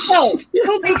 So,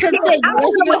 to be continued.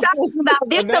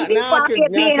 There's some people out here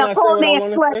being a poor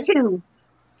man's slut too.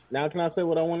 Now can I say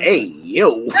what I want to say? Hey,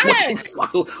 yo.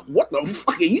 What the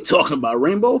fuck are you talking about,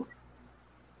 Rainbow?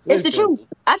 It's the truth.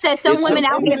 I said some women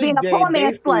out here being a poor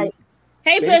man's slut.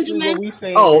 Hey, Benjamin.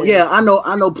 Oh, yeah, I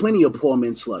know plenty of poor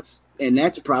men sluts. And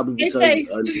that's probably because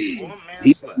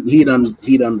he done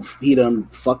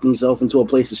fucked himself into a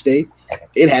place to stay.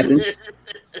 It happens.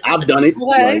 I've done it.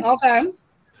 Okay.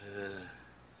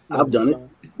 I've done it. Can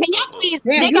y'all please?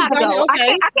 They gotta go.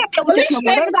 Okay. I can't tell what this one.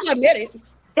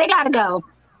 They gotta go.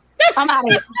 I'm out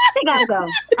of it. They gotta go.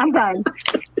 I'm done. I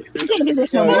can't do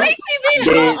this no more.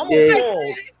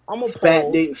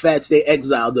 Fats, they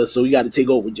exiled us, so we got to take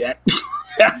over, Jack.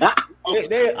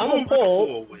 I'm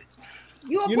appalled.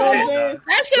 You know what I'm saying?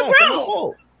 That's your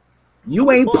bro.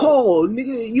 You ain't Paul,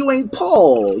 nigga. You ain't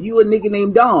Paul. You a nigga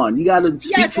named Don. You gotta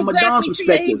speak from a Don's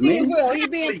perspective, he being man. real. He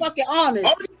being fucking honest.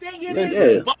 Only thing it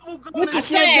is, Which is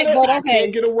sad, but I okay.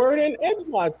 can't get a word in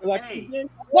edgewise. Well,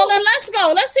 then let's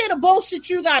go. Let's hear the bullshit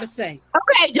you gotta say.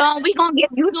 Okay, John, we gonna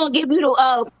give you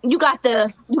the you got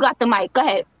the mic. Go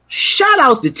ahead. Shout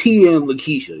outs to Tia and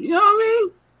Lakeisha. You know what I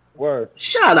mean? Word.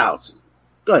 Shout outs.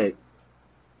 Go ahead.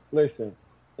 Listen,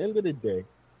 end of the day,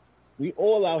 we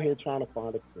all out here trying to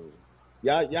find a queen.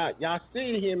 Y'all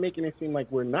sitting here making it seem like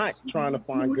we're not trying to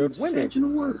find good women.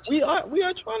 We are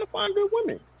trying to find good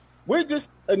women. We're just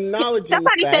acknowledging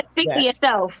somebody the said fact speak that to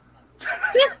yourself.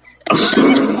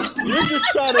 We're just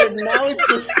trying to acknowledge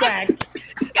the fact.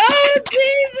 Oh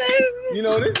Jesus! You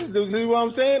know, this is what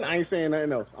I'm saying. I ain't saying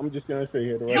nothing else. I'm just gonna say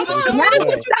here the rest Come of on, what is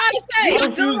what you gotta say? I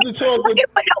refuse to talk with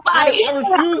nobody. I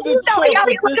refuse to talk y'all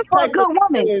with looking this for a type good of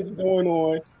woman. violence going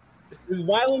on. There's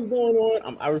violence going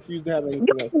on. I refuse to have anything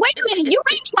else. Wait a minute, you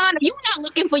ain't trying to. You not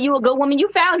looking for you a good woman. You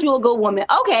found you a good woman,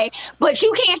 okay? But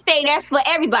you can't say that's for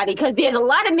everybody because there's a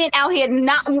lot of men out here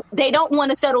they don't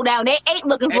want to settle down. They ain't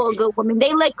looking for a good woman.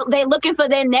 They looking for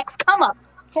their next come up.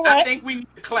 I think we need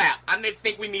to clap. I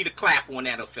think we need a clap on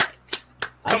that effect.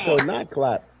 Come on, not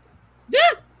clap. Yeah.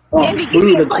 Oh, we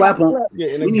need to clap on.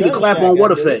 We need to clap on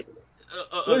what effect?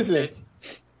 Listen.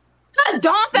 Because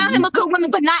Dawn found him a good woman,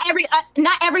 but not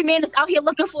every man is out here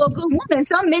looking for a good woman.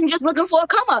 Some men just looking for a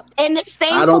come up, and the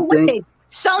same for women.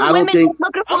 Some women just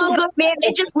looking for a good man.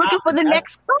 They're just looking for the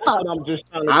next come up.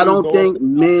 I don't think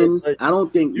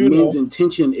men's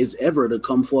intention is ever to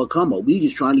come for a come up. We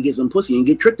just trying to get some pussy and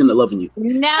get tricked into loving you.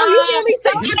 No, so you really say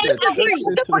I disagree.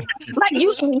 Like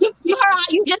you heard how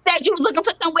you just said you was looking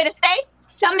for somewhere to stay.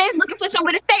 Some men's looking for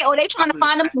somewhere to stay, or they trying to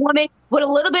find a woman with a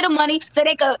little bit of money so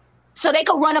they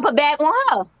could run up a bag on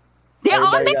her. There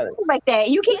are men like that.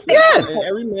 You can't say And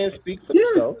every man speaks for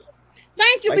himself.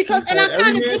 Thank you, because and I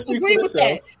kind of disagree with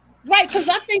that. Right, because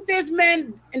I think there's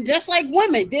men, and just like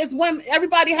women, there's women,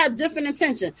 everybody had different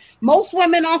intention. Most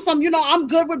women on some, I'm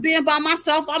good with being by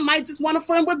myself. I might just want a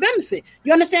friend with benefit.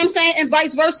 You understand what I'm saying? And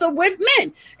vice versa with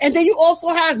men. And then you also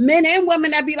have men and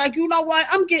women that be like, you know what?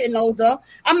 I'm getting older.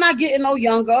 I'm not getting no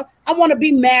younger. I want to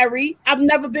be married. I've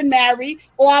never been married,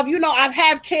 or I've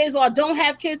had kids, or I don't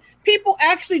have kids. People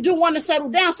actually do want to settle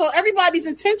down. So everybody's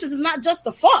intentions is not just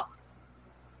to fuck.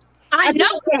 I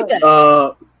know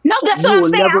that. No, that's what I'm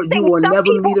saying. You will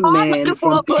never meet a man looking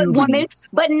for a good woman,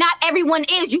 but not everyone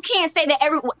is. You can't say that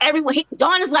everyone.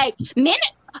 Dawn is like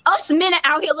us men are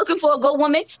out here looking for a good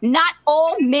woman. Not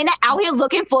all men are out here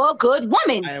looking for a good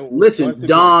woman. Listen,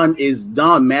 Don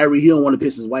married. He don't want to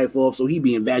piss his wife off, so he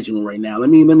being vaginal right now. Let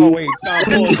me. Oh wait,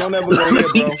 don't ever go there,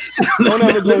 bro. Don't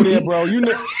ever go there, bro.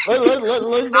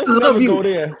 Let's never go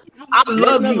there. I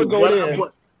love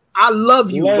you. I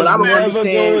love you, but I don't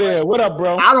understand. What up,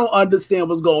 bro? I don't understand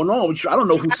what's going on with you. I don't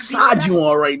know whose side you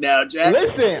on right now, Jack.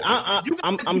 Listen,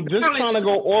 I'm just trying to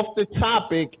go off the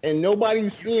topic, and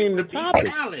nobody's seeing the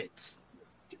topic.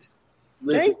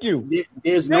 Listen, thank you.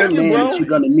 There's no man that you're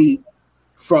gonna meet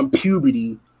from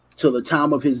puberty till the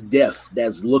time of his death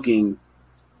that's looking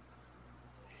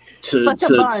to love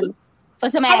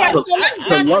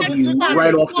you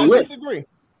right off the whip.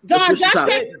 Don, that's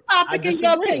the topic in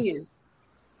your opinion.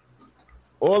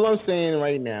 All I'm saying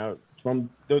right now, from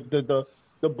the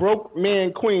broke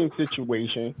man queen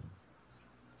situation,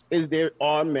 is there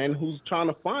are men who's trying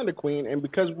to find a queen, and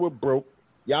because we're broke,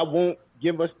 y'all won't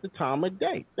give us the time of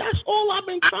day. That's all I've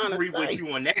been trying to say. I agree with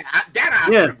you on that. I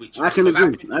agree with you. I can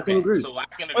agree. I can agree.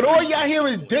 But all y'all hear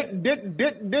is dick, and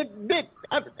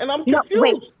I'm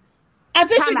confused. I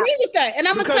disagree with that, and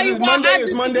I'm gonna tell you why I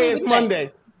disagree with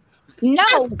that.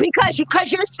 No, because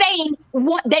you're saying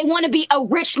they want to be a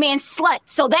rich man slut.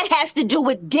 So that has to do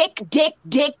with dick,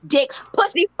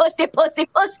 pussy.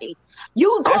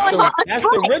 You calling her that's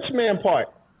the rich man part.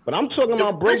 But I'm talking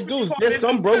about broke dudes. There's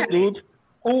some broke dudes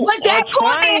who but that are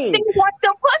trying. Want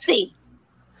some pussy.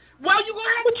 Well, you gonna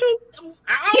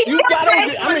have you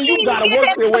gotta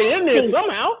work your way in there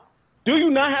somehow. Do you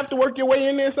not have to work your way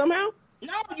in there somehow?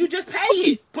 No, you just pay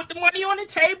it. Put the money on the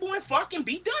table and fucking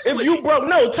be done with it. If you broke,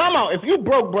 time out. If you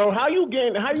broke, bro, how you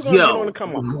gonna get on the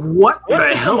come up? What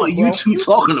the hell are you two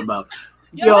talking about?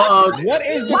 What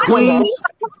is the Queens?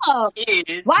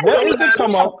 What is the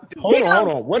come up? Hold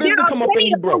on. What is the come up when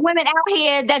you broke? Women out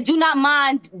here that do not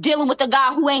mind dealing with a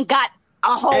guy who ain't got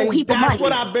a whole heap of money. That's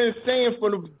what I've been saying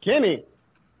from the beginning.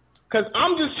 Because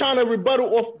I'm just trying to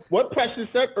rebuttal off what Precious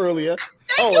said earlier.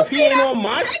 If he ain't on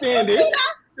my standard,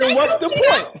 then what's the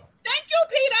point? Thank you,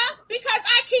 Peter, because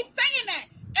I keep saying that.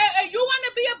 You want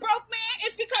to be a broke man,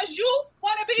 it's because you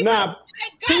want to be broke.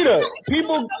 Peter,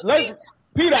 people,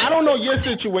 Peter, I don't know your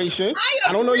situation.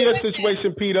 I don't know your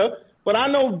situation, Peter. But I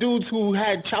know dudes who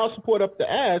had child support up the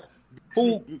ass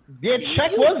who their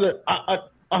check was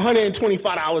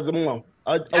 $125 a month,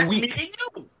 a week.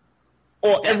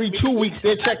 Or every 2 weeks,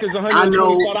 their check is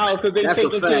 $125 because they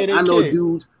taking care of their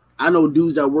kids. I know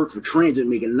dudes that work for transit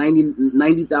making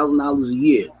 $90,000 a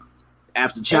year.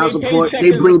 After child support,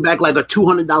 they bring back like a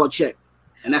 $200 check.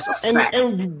 And that's a fact.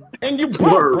 And you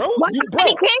broke, bro. You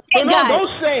broke. So no, don't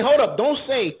say, hold up, don't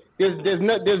say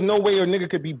there's no way a nigga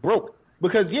could be broke.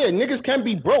 Because niggas can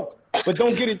be broke, but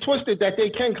don't get it twisted that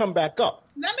they can come back up.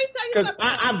 Let me tell you something.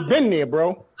 I've been there,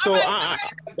 bro. So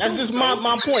that's just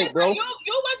my point, bro. You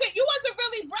wasn't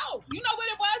really broke. You know what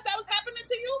it was that was happening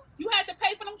to you? You had to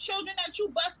pay for them children that you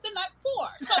busted up for.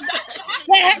 So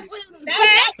that's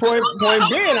point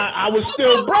being, I was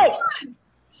still broke.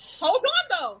 Hold on,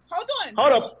 though.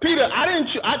 Hold up, Peter.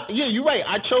 You're right.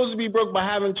 I chose to be broke by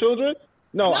having children.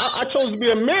 No, I chose to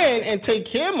be a man and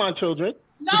take care of my children.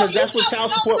 Because that's what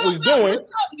child support was doing.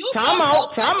 Time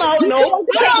out. No,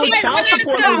 that's what child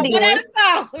support was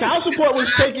doing. Child support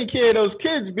was taking care of those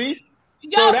kids, B.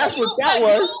 So that's what that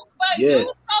was. But you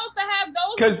chose to have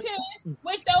those kids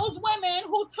with those women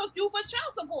who took you for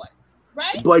child support,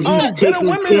 right? But he's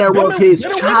taking care of his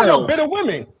child. Bitter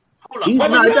women.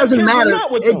 It doesn't matter.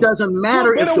 It doesn't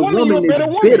matter if the woman is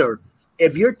bitter.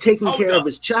 If you're taking care of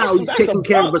his child, he's taking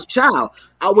care of his child.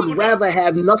 I would rather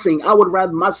have nothing. I would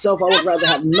rather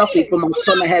have nothing for my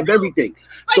son to have everything.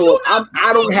 So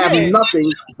I don't have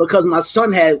nothing because my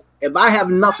son has. If I have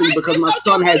nothing because my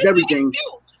son has everything.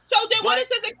 So then, what is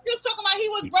his excuse talking about? He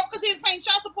was broke because he was paying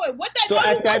child support. What that? So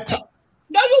at that time.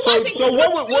 No, you wasn't. So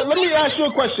let me ask you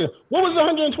a question. What was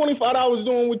 $125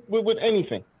 doing with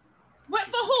anything? What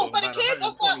for who? For the kids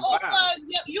or for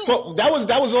you? So that was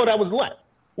all that was left.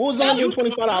 What was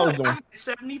 $125 doing?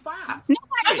 75. See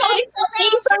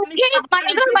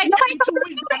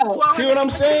what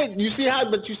I'm saying? You see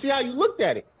how you looked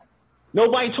at it.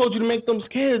 Nobody told you to make those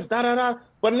kids,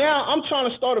 But now I'm trying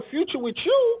to start a future with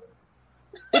you.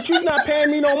 But you're not paying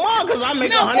me no more because I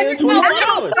make $125.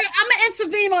 I'm gonna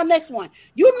intervene on this one.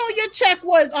 You knew your check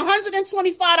was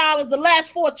 $125 the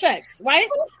last 4 checks, right?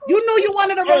 You knew you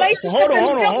wanted a relationship.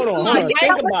 Hold on.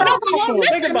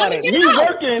 Think about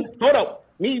it.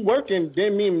 Me working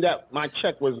didn't mean that my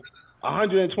check was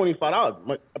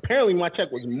 $125. Apparently, my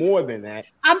check was more than that.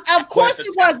 Of course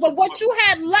it was, but what you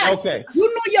had left, you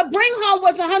knew your bring home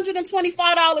was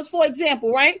 $125, for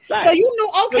example, right? So you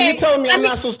knew, okay. So you telling me I'm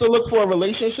not supposed to look for a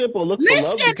relationship or look for love?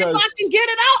 Listen, if I can get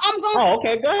it out, I'm going to. Oh,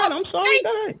 okay, go ahead. I'm sorry.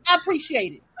 Go ahead. I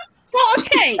appreciate it. So,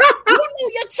 okay, you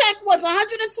knew your check was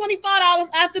 $125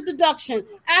 after deduction,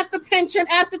 after pension,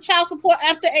 after child support,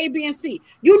 after A, B, and C.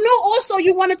 You knew also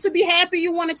you wanted to be happy,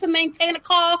 you wanted to maintain a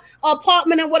car,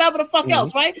 apartment, and whatever the fuck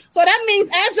else, right? So that means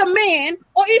as a man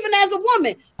or even as a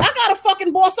woman, I got to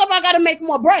fucking boss up, I got to make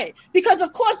more bread. Because,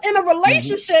 of course, in a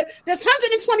relationship, this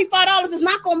 $125 is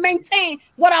not going to maintain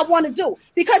what I want to do.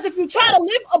 Because if you try to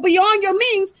live beyond your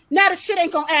means, now the shit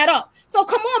ain't going to add up. So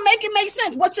come on, make it make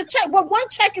sense. What one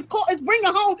check is called is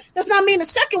bringing home does not mean the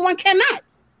second one cannot.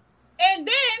 And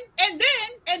then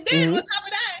on top of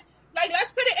that, like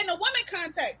let's put it in the woman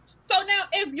context. So now,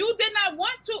 if you did not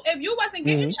want to, if you wasn't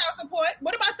getting child support,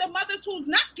 what about the mothers who's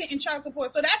not getting child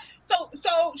support?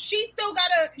 So she still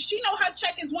she know her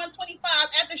check is $125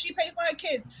 after she paid for her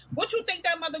kids. What you think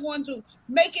that mother going to do?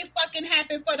 Make it fucking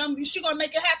happen for them. She gonna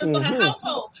make it happen for her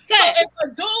household. So if a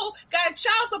dude got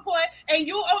child support and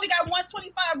you only got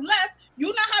 $125 left, you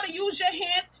know how to use your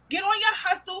hands. Get on your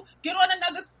hustle. Get on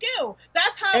another skill.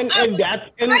 That's how. And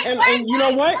you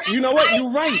know what? You're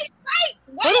right.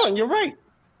 Hold on, you're right.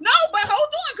 No, but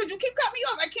hold on, because you keep cutting me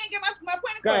off. I can't get my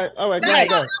point across. All right, go ahead.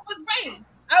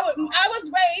 I was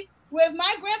raised with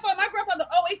my grandfather. My grandfather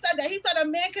always said that. He said a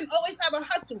man can always have a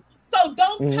hustle. So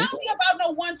don't tell me about no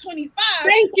 125.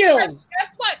 Thank you.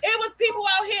 Guess what? It was people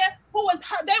out here who was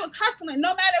hustling.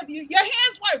 No matter if your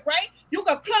hands work, right? You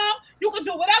could plumb, you could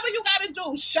do whatever you got to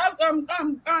do. Shove,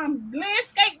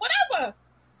 landscape, whatever.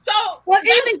 So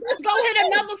even just go hit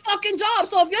another fucking job.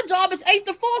 So if your job is 8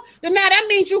 to 4, then now that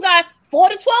means you got 4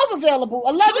 to 12 available.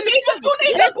 11 to 12.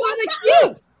 That's not an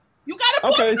excuse. You got to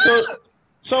boss up.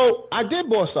 So I did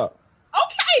boss up.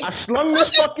 Okay. I slung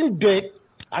this fucking dick.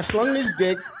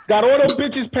 Got all those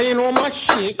bitches paying all my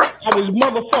shit. I was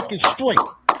motherfucking straight.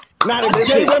 Not a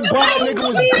day went by, nigga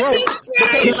was broke.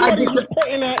 Because somebody was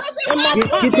putting that in my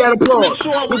pocket. Get that applause. Make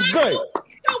sure I was good.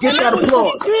 Get that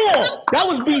applause. That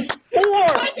was before.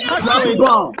 Drop the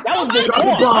bomb. That was before.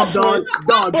 Drop the bomb,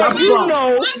 Don. Drop the bomb. You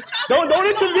know, don't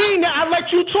intervene. I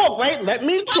let you talk, right? Let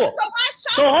me talk.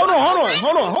 So hold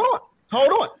on.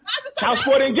 Child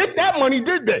support didn't get that money,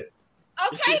 did they?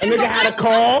 Okay. A nigga had a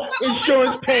call,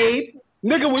 insurance paid.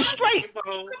 Nigga was straight.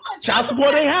 Child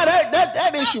support ain't had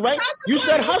that issue, right? You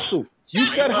said hustle. You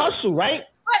said hustle, right?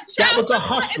 That was a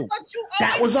hustle.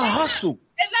 That was a hustle.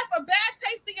 It left a bad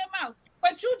taste in your mouth.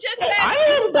 But you just said I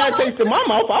didn't have a bad taste in my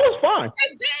mouth. I was fine.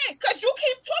 It did, because you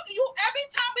keep talking. You every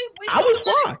time we I was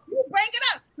fine. You bring it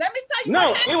up. Let me tell you.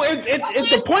 No, it's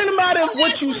the point of the matter is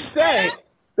what you said.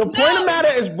 The point of the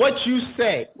matter is what you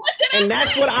said. And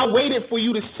that's what I waited for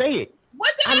you to say it.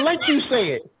 I let you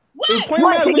say it. The point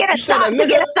of the matter is what you said.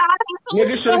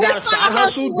 Nigga should have got a side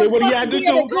hustle, did what he had to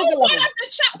do.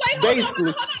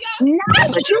 Basically. No,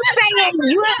 but you saying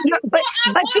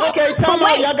but you. Okay, tell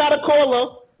me y'all got a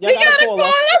caller. We got a caller. No,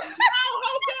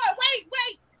 hold on.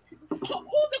 Wait. Who's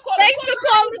the caller? Thanks for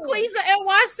calling the Queens of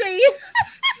NYC.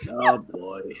 Oh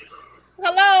boy.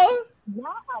 Hello. Y'all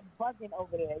are bugging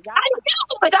over there. I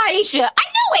knew it, Aisha. I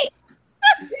knew it.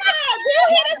 Yeah, do you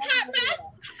hear this hot mess?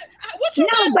 What you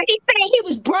no, but he said he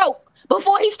was broke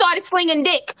before he started slinging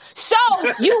dick. So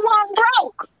you weren't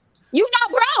broke. You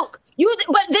not broke.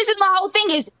 But this is my whole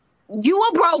thing is you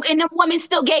were broke and the woman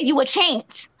still gave you a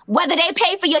chance. Whether they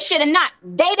pay for your shit or not,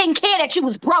 they didn't care that you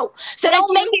was broke. So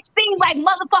don't make it seem like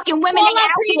motherfucking women ain't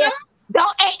out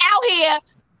here.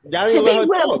 Y'all didn't let her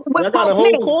talk. Y'all got a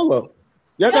whole caller.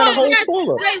 Y'all got a whole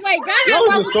caller. Wait, guys.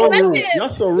 Y'all so rude.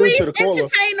 Y'all so rude Please to the caller.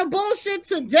 entertain the bullshit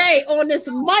today on this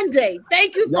Monday.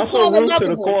 Thank you for Y'all so calling rude to the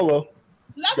Lovable. caller.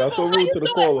 Y'all so rude to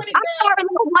the caller. I'm sorry,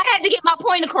 I had to get my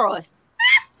point across.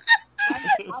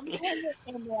 I'm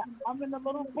in a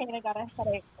little pain. I got a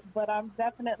headache, but I'm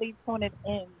definitely tuning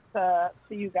in to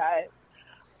you guys.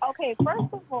 Okay,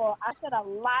 first of all, I said a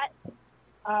lot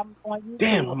on YouTube.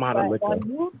 Damn, I'm out of liquor. On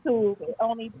YouTube, it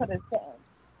only put a sentence.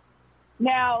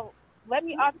 Now, let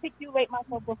me articulate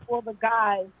myself before the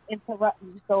guys interrupt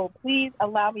me. So please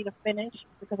allow me to finish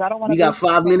because I don't want to. We got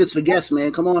 5 minutes for guests,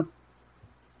 man. Come on.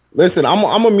 Listen, I'm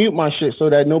gonna mute my shit so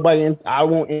that I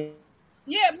won't.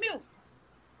 Yeah, mute.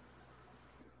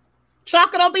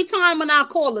 Chaka, don't be timing our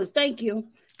callers. Thank you.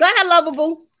 Go ahead,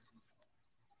 Lovable.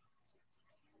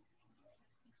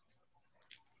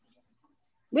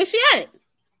 Where's she at?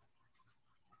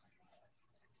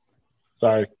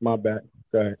 Sorry, my bad.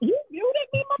 Go ahead. You muted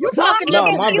me, you fucking no,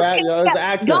 my bad. Yo, it's an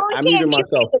accident. I muted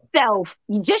myself.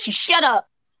 You just shut up.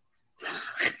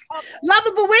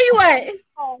 Lovable, where you at?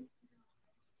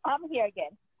 I'm here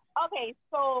again. Okay,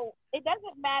 so it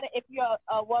doesn't matter if you're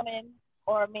a woman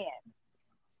or a man.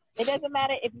 It doesn't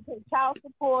matter if you pay child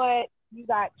support, you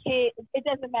got kids. It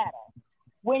doesn't matter.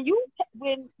 When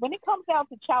it comes down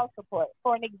to child support,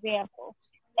 for an example,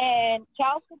 and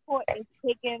child support is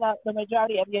taking up the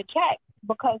majority of your check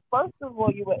because first of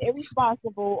all, you were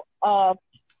irresponsible of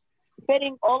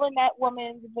fitting all in that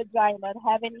woman's vagina,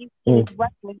 having these kids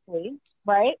recklessly,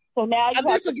 right? So now you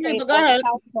have to pay go ahead.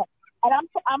 child support. And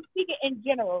I'm speaking in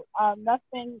general,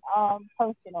 nothing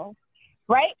personal.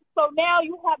 Right? So now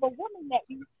you have a woman that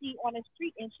you see on the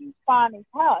street and she's fine as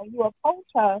hell and you approach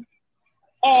her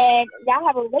and y'all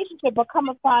have a relationship but come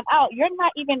and find out you're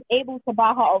not even able to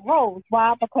buy her a rose.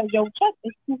 Why? Because your check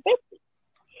is $250.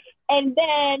 And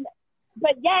then,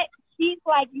 but yet she's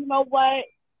like, you know what?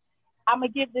 I'm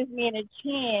going to give this man a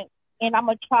chance and I'm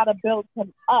going to try to build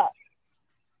him up.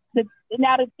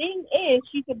 Now the thing is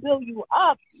she could build you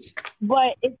up,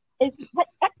 but it's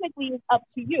technically it's up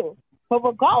to you. But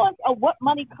regardless of what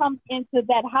money comes into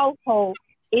that household,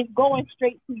 it's going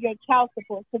straight to your child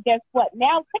support. So guess what?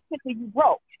 Now technically you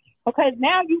broke because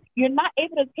now you're not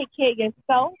able to take care of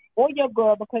yourself or your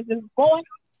girl because the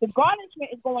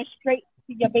garnishment is going straight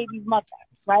to your baby's mother,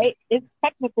 right? It's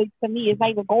technically, to me, it's not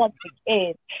even going to the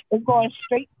kids. It's going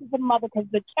straight to the mother because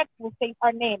the check will say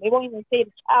her name. It won't even say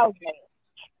the child's name.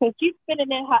 So she's spending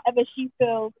it however she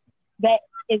feels that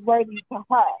is worthy to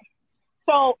her.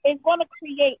 So it's going to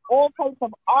create all types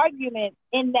of arguments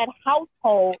in that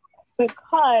household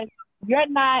because you're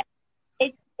not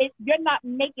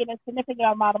making a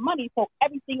significant amount of money. So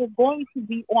everything is going to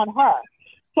be on her.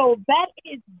 So that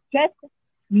is just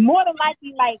more than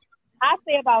likely, like I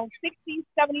say about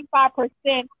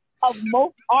 60-75% of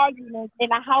most arguments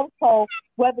in a household,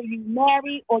 whether you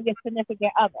marry or your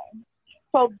significant other.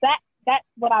 So that's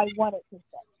what I wanted to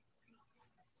say.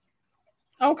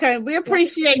 Okay, we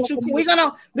appreciate you. We're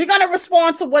gonna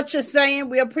respond to what you're saying.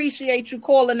 We appreciate you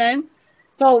calling in.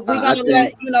 So we're gonna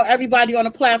let everybody on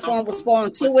the platform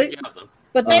respond to it.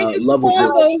 But thank you,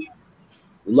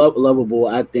 Lovable.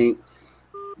 I think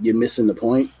you're missing the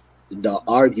point. The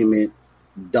argument,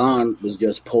 Don was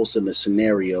just posting a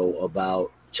scenario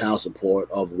about child support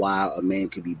of why a man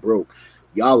could be broke.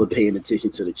 Y'all are paying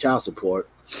attention to the child support,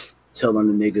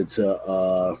 telling the nigga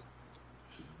to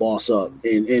boss up,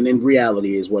 and in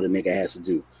reality is what a nigga has to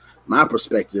do. My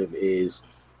perspective is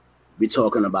we're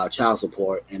talking about child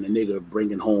support and a nigga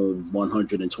bringing home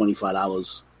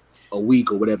 $125 a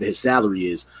week or whatever his salary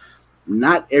is.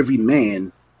 Not every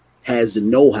man has the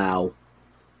know-how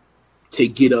to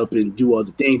get up and do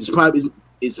other things.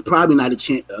 It's probably not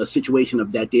a situation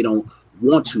of that they don't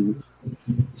want to.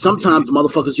 Sometimes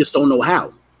motherfuckers just don't know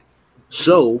how.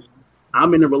 So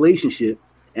I'm in a relationship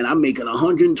and I'm making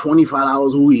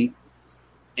 $125 a week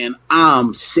and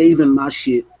I'm saving my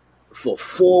shit for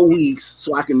 4 weeks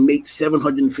so I can make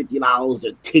 $750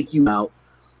 to take you out.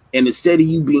 And instead of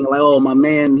you being like, oh, my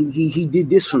man, he did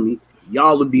this for me,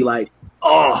 y'all would be like,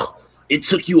 oh, it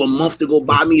took you a month to go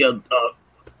buy me a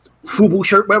FUBU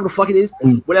shirt, whatever the fuck it is,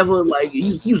 whatever. Like,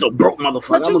 you's a broke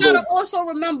motherfucker. But you gotta also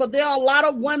remember there are a lot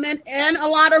of women and a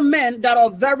lot of men that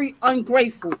are very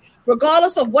ungrateful.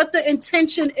 Regardless of what the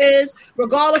intention is,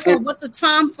 regardless of what the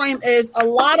time frame is, a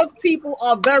lot of people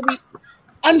are very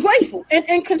ungrateful and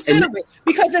inconsiderate.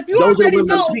 Because if you those already are the women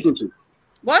know I'm speaking to.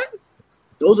 What?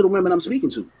 Those are the women I'm speaking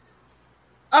to.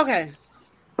 Okay.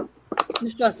 You're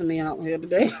stressing me out here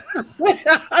today.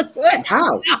 I swear.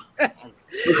 How?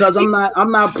 Because I'm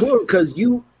not poor, because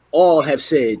you all have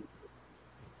said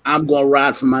I'm gonna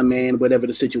ride for my man, whatever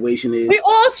the situation is. We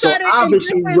all said so it.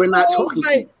 Obviously, we're not talking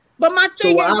to you. But my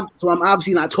thing is, so I'm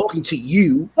obviously not talking to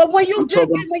you. But when you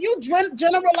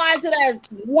generalize it as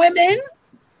women,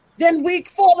 then we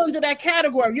fall into that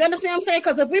category. You understand what I'm saying?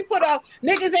 Because if we put out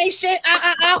niggas ain't shit,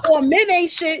 or men ain't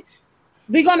shit,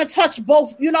 we're gonna touch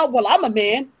both. You know, well, I'm a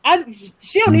man.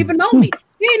 She don't even know me.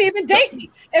 She ain't even date me,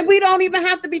 and we don't even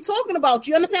have to be talking about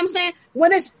you. Understand what I'm saying?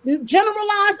 When it's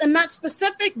generalized and not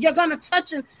specific, you're gonna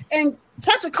touch and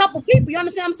touch a couple people. You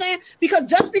understand what I'm saying? Because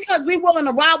just because we willing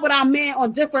to ride with our man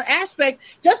on different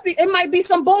aspects, it might be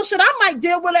some bullshit I might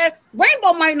deal with that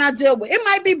Rainbow might not deal with. It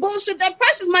might be bullshit that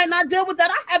Precious might not deal with that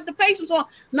I have the patience on.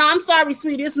 No, I'm sorry,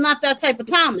 sweetie. It's not that type of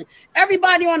timing.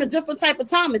 Everybody on a different type of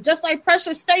timing. Just like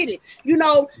Precious stated, you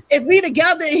know, if we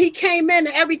together and he came in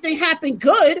and everything happened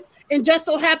good, and just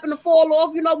so happened to fall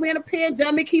off, you know, we're in a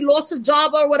pandemic, he lost his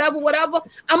job or whatever,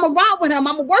 I'm going to ride with him.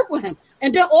 I'm going to work with him.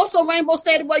 And then also Rainbow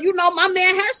stated, well, you know, my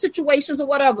man has situations or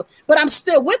whatever, but I'm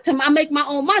still with him. I make my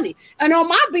own money. And on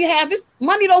my behalf,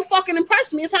 money don't fucking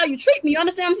impress me. It's how you treat me. You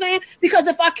understand what I'm saying? Because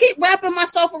if I keep wrapping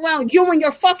myself around you and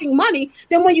your fucking money,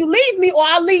 then when you leave me or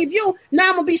I leave you,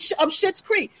 now I'm going to be up shit's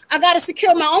creek. I got to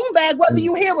secure my own bag, whether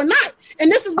you here or not. And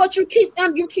this is what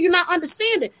you're not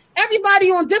understanding. Everybody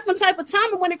on different type of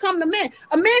timing when it comes to men.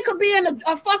 A man could be in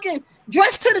a fucking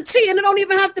dress to the T, and it don't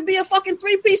even have to be a fucking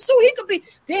 3-piece suit. He could be,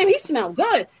 damn, he smell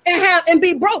good, and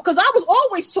be broke. Because I was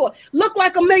always taught, look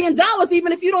like $1 million,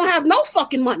 even if you don't have no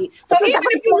fucking money. So even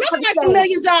if you look like $1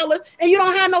 million and you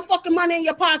don't have no fucking money in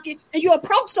your pocket, and you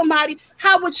approach somebody,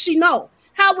 how would she know?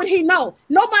 How would he know?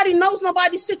 Nobody knows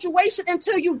nobody's situation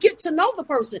until you get to know the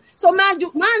person. So mind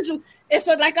you, it's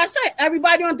like I said,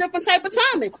 everybody on different type of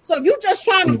timing. So if you just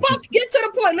trying to get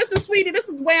to the point, listen, sweetie, this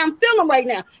is the way I'm feeling right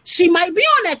now. She might be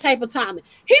on that type of timing.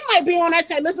 He might be on that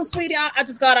type. Listen, sweetie, I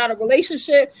just got out of a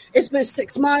relationship. It's been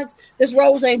 6 months. This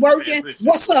rose ain't working.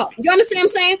 What's up? You understand what I'm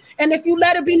saying? And if you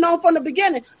let it be known from the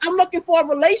beginning, I'm looking for a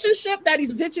relationship that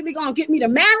he's eventually going to get me to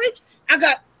marriage. I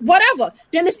got whatever.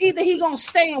 Then it's either he going to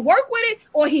stay and work with it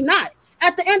or he not.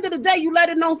 At the end of the day, you let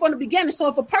it know from the beginning. So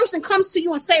if a person comes to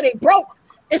you and say they broke,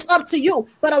 it's up to you.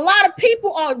 But a lot of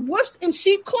people are wolves in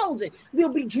sheep clothing. We'll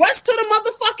be dressed to the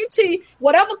motherfucking T,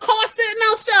 whatever car sitting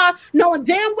outside, knowing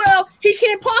damn well he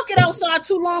can't park it outside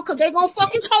too long because they gonna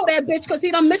fucking tow that bitch because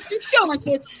he done missed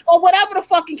insurances or whatever the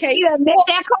fucking case. You done missed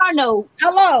that car note.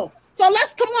 Hello. So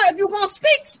let's come on. If you're gonna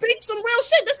speak some real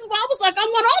shit. This is why I was like, I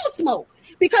want all the smoke.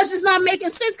 Because it's not making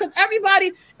sense, because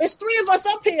everybody, it's 3 of us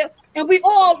up here, and we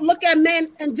all look at men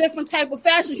in different type of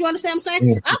fashions. You understand what I'm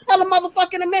saying? I'll tell a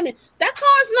motherfucker in a minute, that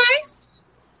car is nice,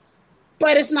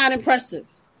 but it's not impressive.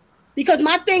 Because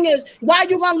my thing is, why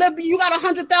you gonna live, you got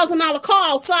 $100,000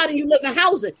 car outside and you live in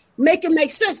housing. Make it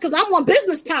make sense, because I want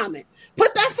business timing.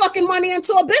 Put that fucking money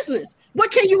into a business. What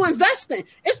can you invest in?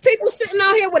 It's people sitting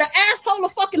out here with an asshole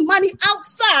of fucking money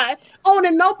outside,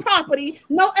 owning no property,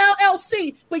 no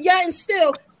LLC, but yet and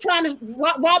still trying to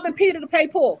robbing Peter to pay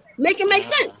Paul. Make it make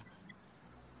sense.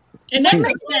 And that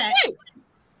makes sense.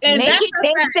 And make it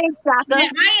make sense, Shaka.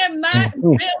 And I am not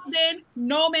building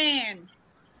no man.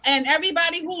 And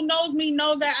everybody who knows me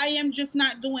know that I am just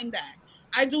not doing that.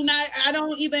 I don't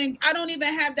even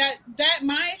have that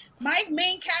my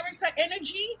main character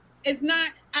energy is not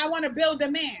I want to build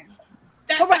a man.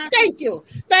 That's Correct.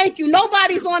 Thank you.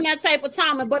 Nobody's on that type of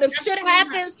timing. But if shit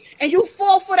happens and you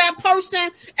fall for that person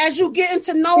as you getting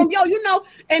to know him,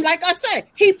 and like I said,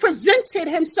 he presented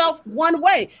himself one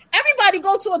way. Everybody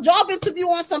go to a job interview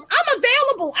on some. I'm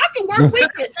available. I can work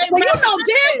weekends. Well, you know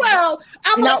damn well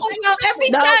I'm around every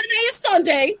Saturday and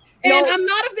Sunday, and I'm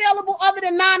not available other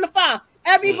than 9 to 5.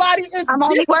 Everybody is. I'm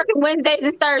only working Wednesdays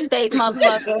and Thursdays,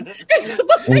 motherfucker.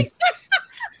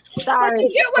 Sorry. But you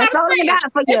get what I'm saying?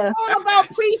 It's all about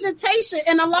presentation,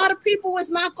 and a lot of people is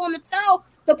not going to tell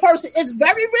the person. It's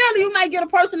very rare you might get a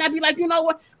person that be like, you know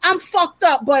what, I'm fucked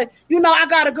up, but I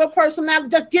got a good personality.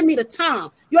 Just give me the time.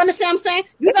 You understand what I'm saying?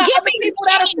 You got other people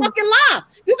that are fucking lie.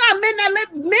 You got men and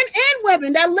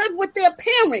women that live with their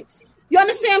parents. You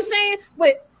understand what I'm saying?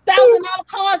 With $1,000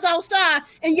 cars outside,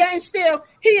 and yet and still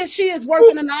he and she is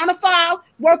working a 9 to 5,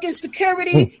 working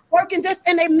security, working this,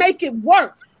 and they make it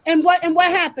work. And what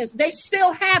happens? They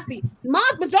still happy.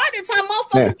 Majority of the time,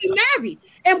 motherfuckers get married,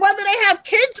 and whether they have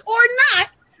kids or not,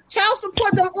 child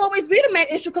support don't always be the main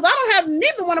issue. Because I don't have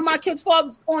neither one of my kids'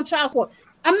 fathers on child support.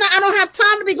 I don't have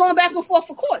time to be going back and forth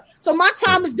for court. So my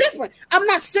time is different. I'm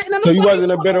not sitting in the. So you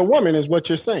wasn't a better woman, is what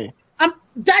you're saying.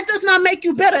 That does not make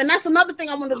you better, and that's another thing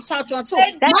I wanted to talk to you on too.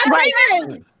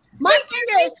 My thing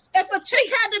is, if a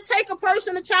chick had to take a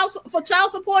person for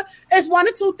child support, it's one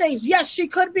of two things. Yes, she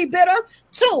could be bitter.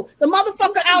 2, the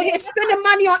motherfucker out here spending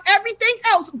money on everything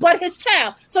else but his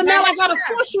child. So now I gotta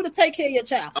force you to take care of your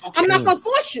child. Okay. I'm not gonna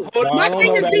force you. My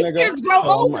thing is, these kids grow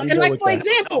older, and like for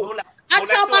example, I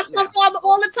tell my son father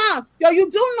all the time,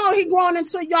 you do know he growing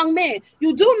into a young man.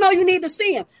 You do know you need to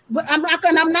see him, but I'm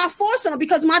not forcing him,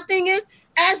 because my thing is,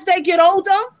 as they get older,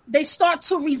 they start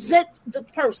to resent the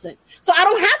person. So I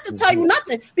don't have to tell you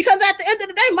nothing, because at the end of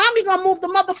the day, mommy gonna move the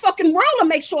motherfucking world to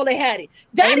make sure they had it.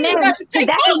 Daddy ain't got to take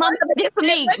care. That's what my mother did for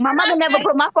me. My mother never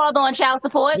put my father on child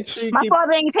support. My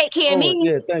father ain't take care of me.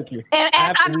 Yeah, thank you. And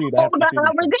I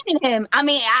resented him. I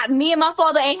mean, me and my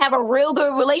father ain't have a real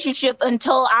good relationship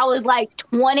until I was like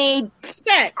 20.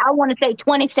 I want to say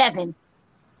 27.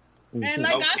 And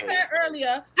like I said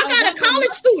earlier, I got a college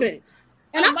student.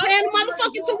 And I'm paying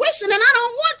motherfucking tuition, and I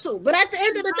don't want to. But at the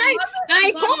end of the day, I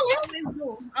ain't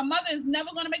calling. A mother is never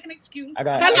going to make an excuse. I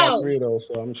got 3 though,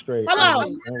 so I'm straight. Hello.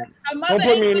 Don't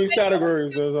put me in these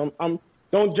categories.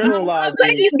 Don't generalize.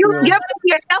 You're putting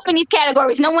yourself in these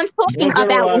categories. No one's talking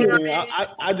about you.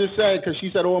 I just said, because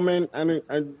she said all men.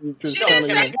 I just telling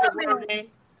you.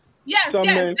 Yes, some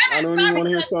men. I don't even want to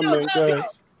hear some men. Go ahead.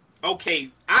 Okay,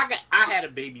 I had a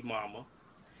baby mama.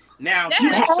 Now she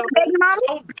was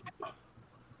so bitter.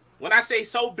 When I say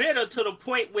so bitter, to the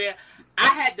point where I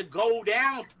had to go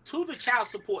down to the child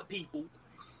support people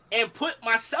and put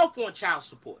myself on child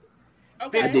support.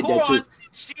 Okay. Because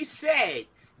she said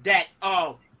that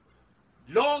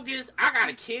long as I got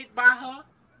a kid by her,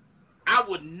 I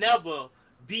would never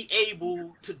be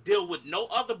able to deal with no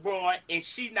other broad, and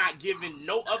she not giving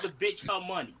no other bitch her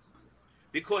money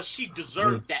because she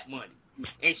deserved that money.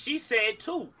 And she said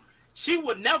too, she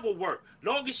would never work.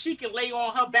 Long as she can lay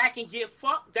on her back and get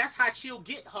fucked, that's how she'll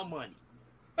get her money.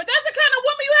 But that's the kind of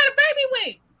woman you had a baby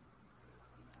with.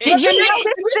 Did you know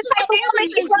this was the type of woman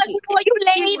she was before you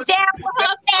laid down with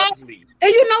her back? And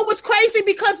you know what's crazy?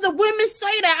 Because the women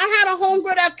say that. I had a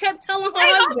homegirl that kept telling her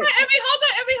husband.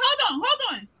 Hold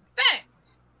on. Facts.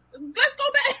 Let's go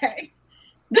back.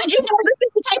 Did you know this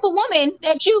is the type of woman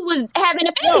that you was having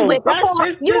a baby with before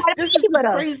you had a baby with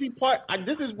her? Crazy part.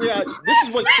 This is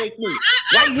what takes me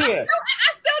right here.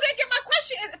 I still didn't get my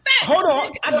question. Facts. Hold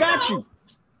on, I got you.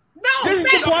 No,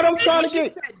 this is what I'm trying to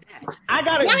get. I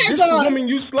got it. This the woman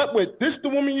you slept with. This the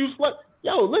woman you slept.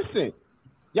 Yo, listen.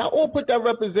 Y'all all put that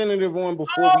representative on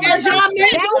before. That's what I'm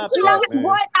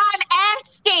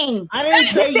asking. I didn't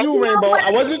say you, Rainbow. I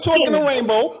wasn't talking to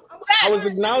Rainbow. I was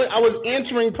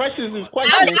answering Precious's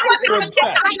question. I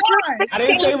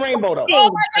didn't say Rainbow though.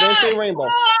 I didn't say Rainbow. Go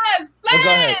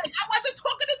ahead. I wasn't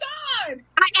talking to Dawn.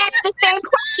 I asked the same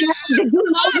question. Did you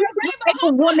know this type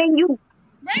of woman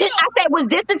I said, was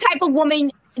this the type of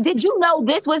woman? Did you know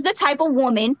this was the type of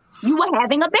woman you were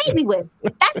having a baby with?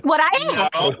 That's what I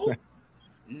asked.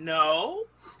 No.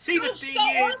 See, the thing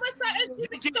is,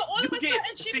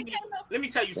 let me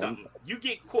tell you something. You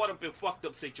get caught up in fucked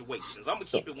up situations. I'm gonna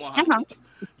keep it 100.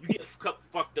 You get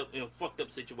fucked up in fucked up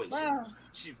situations. Wow.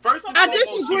 I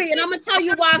disagree, and I'm gonna tell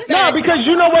you why. No, because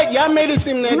you know what? Y'all made it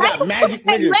seem that got magic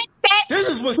niggas. This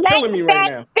is what's killing me right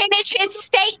now. Finish his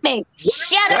statement.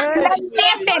 Shut up. Let me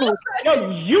finish. Yo,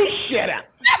 you shut up.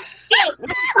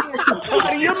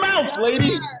 Out of your mouth,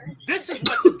 lady. This is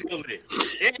what the deal is.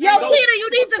 Yo, Peter, you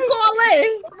need to call in.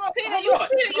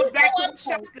 Peter, back to what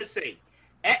Shaka say.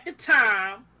 At the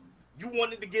time, you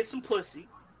wanted to get some pussy.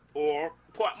 or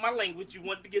part my language, you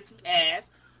wanted to get some ass.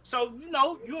 So, you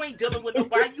know, you ain't dealing with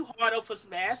nobody. You hard up for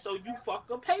some ass, so you fuck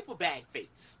a paper bag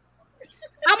face.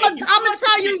 I'm gonna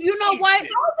tell you, you know what?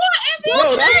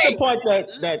 Yo, that's the part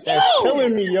that's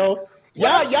killing me, yo.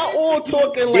 Y'all all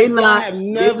talking like y'all have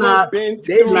never been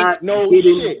through no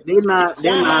shit. They're not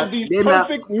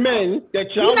perfect men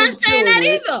that y'all. You're not saying that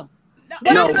either.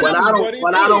 No,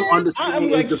 what I don't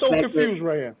understand is the fact that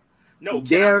right here. No,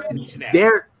 they're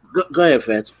go ahead,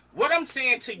 Fats. What I'm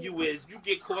saying to you is, you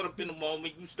get caught up in the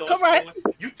moment. You start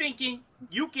you thinking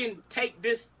you can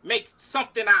make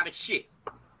something out of shit,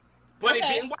 but it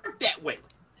didn't work that way.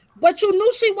 But you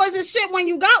knew she wasn't shit when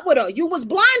you got with her. You was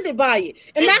blinded by it.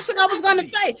 And that's what I was going to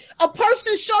say. A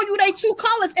person show you they true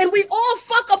colors, and we all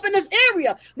fuck up in this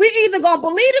area. We either going to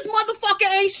believe this motherfucker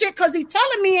ain't shit because he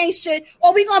telling me ain't shit,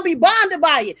 or we going to be bonded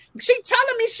by it. She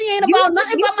telling me she ain't about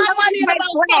nothing but my money and about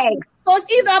fucking. So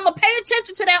it's either I'm going to pay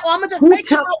attention to that, or I'm going to just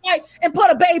make it all right and put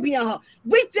a baby on her.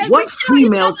 We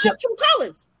female true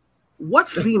colors. What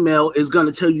female is going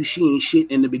to tell you she ain't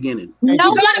shit in the beginning? No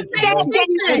one is going to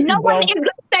say,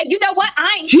 you know what,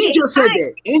 I ain't she shit. Just said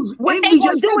that. What they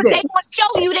going to do is they going to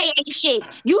show you they ain't shit.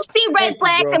 You see red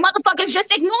flags and motherfuckers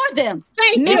just ignore them.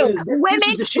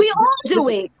 Women, we all do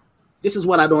it. This is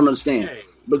what I don't understand.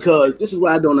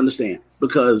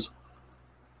 Because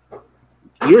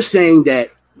you're saying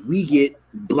that we get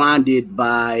blinded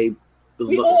by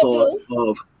the thought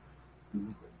of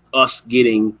us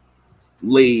getting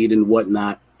laid and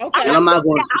whatnot. Okay. And I'm not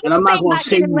going to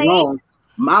say you wrong.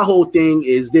 My whole thing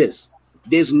is this: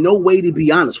 there's no way to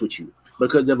be honest with you,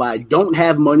 because if I don't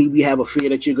have money, we have a fear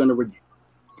that you're going to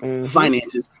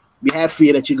finances. We have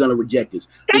fear that you're going to reject us.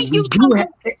 Thank you, Tone.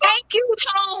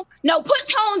 No, put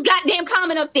Tone's goddamn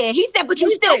comment up there. He said, but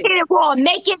you still get it wrong.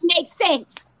 Make it make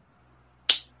sense.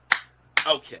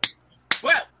 Okay.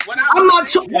 Well, I'm not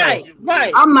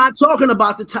talking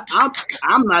about the time.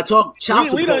 I'm not talking child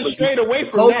support. We done strayed away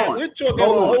from that. We're talking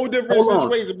about a whole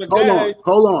different situation.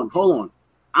 Hold on.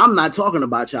 I'm not talking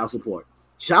about child support.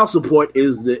 Child support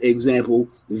is the example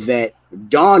that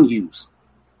Dawn used.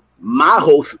 My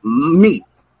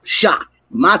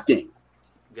thing.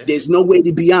 There's no way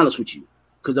to be honest with you,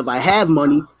 because if I have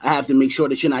money, I have to make sure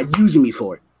that you're not using me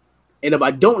for it. And if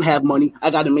I don't have money, I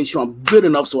got to make sure I'm good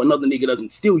enough so another nigga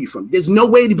doesn't steal you from me. There's no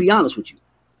way to be honest with you.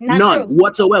 None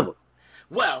whatsoever.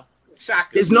 Well, Shaka,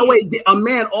 there's no way. A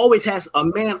man always has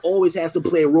to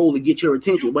play a role to get your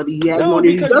attention, whether he has money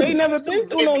or he doesn't. They never been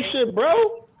through no shit,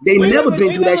 bro. They never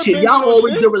been through that shit. Y'all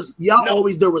always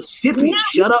the recipient.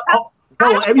 Shut up.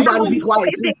 Hold on, everybody be quiet,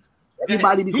 please.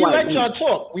 Everybody be quiet.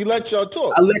 We let y'all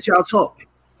talk. I let y'all talk.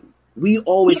 We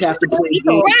always have to play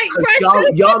games.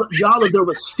 Y'all are the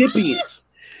recipients.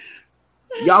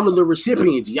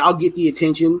 Y'all get the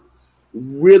attention.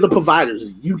 We're the providers.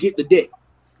 You get the dick.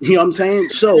 You know what I'm saying?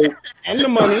 So and the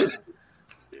money.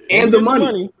 And the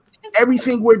money.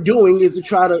 Everything we're doing is to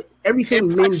try to.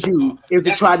 Everything men do is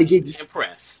to try to get you.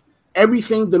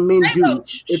 Everything the men do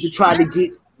is to try to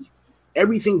get.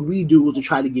 Everything we do is to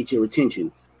try to get your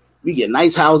attention. We get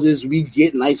nice houses. We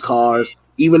get nice cars.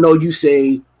 Even though you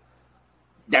say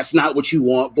that's not what you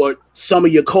want, but some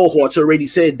of your cohorts already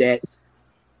said that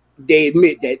they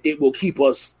admit that it will keep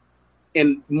us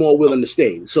and more willing to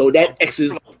stay. So that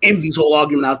X's envy's whole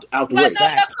argument out the way.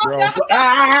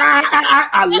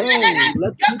 I land.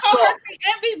 Your cohorts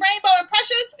envy, Rainbow, and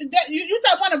Precious. You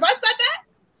said one of us said that?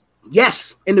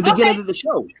 Yes, in the beginning of the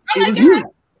show. It was you.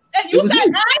 And you said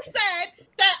I said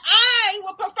that I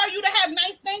would prefer you to have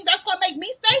nice things. That's gonna make me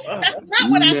stay. That's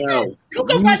not what I said. You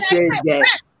can run that back.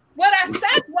 What I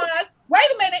said was,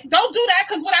 wait a minute, don't do that,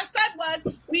 because what I said was,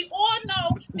 we all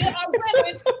know there are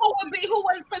women who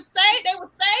would stay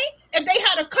if they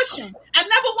had a cushion. I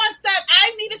never once said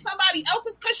I needed somebody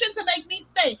else's cushion to make me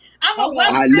stay.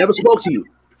 I never spoke to you.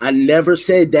 I never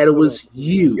said that it was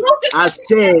you. I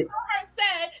said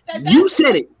you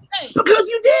said it because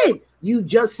you did. You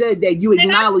just said that you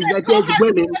acknowledge that there's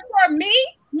women. For me,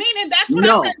 meaning that's what I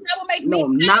said. That will make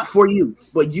me stay. Not for you,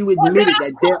 but you admitted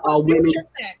that there are women.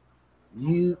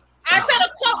 I said a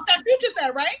quote that Future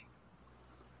said, right?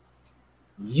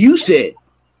 You said,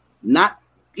 not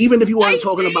even if you weren't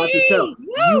talking about yourself.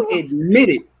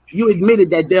 You admitted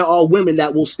that there are women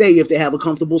that will stay if they have a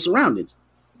comfortable surroundings.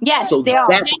 Yes, so they are.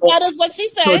 That is what she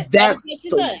said. So that's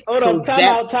hold on,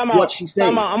 time out. What she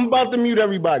said. I'm about to mute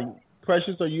everybody.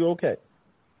 Precious, are you okay?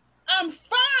 I'm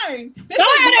fine. Go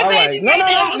ahead, baby. No.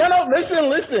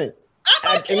 Listen.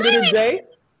 At the end of the day,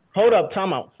 hold up,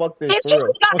 time out. Fuck this. On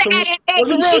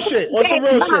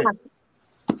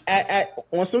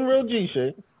some real G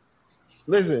shit.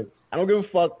 Listen, I don't give a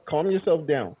fuck. Calm yourself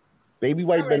down. Baby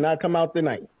White better not come out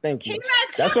tonight. Thank you. He's not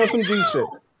That's on some G shit.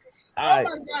 Oh my God.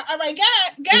 All right, go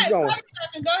ahead. Go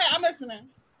ahead. I'm listening.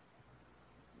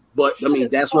 But I mean,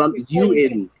 that's what you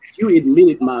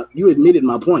admitted my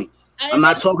point. I'm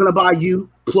not talking about you,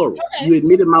 plural. Okay. You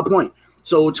admitted my point.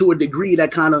 So to a degree,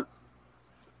 that kind of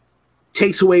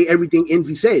takes away everything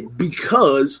Envy said,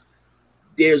 because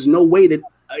there's no way that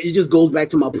it just goes back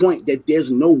to my point that there's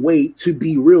no way to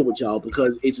be real with y'all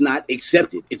because it's not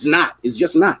accepted. It's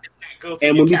just not.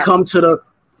 And when it comes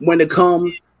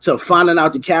to finding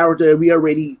out the character, we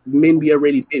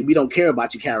don't care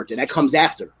about your character. That comes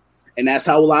after. And that's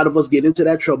how a lot of us get into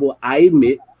that trouble, I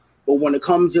admit. But when it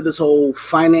comes to this whole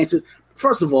finances,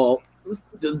 first of all,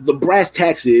 the brass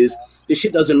tacks is this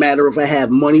shit doesn't matter if I have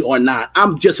money or not.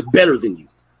 I'm just better than you.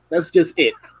 That's just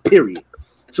it, period.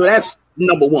 So that's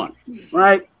number one,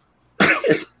 right?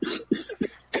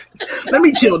 Let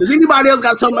me chill. Does anybody else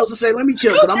got something else to say? Let me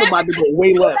chill, because I'm about to go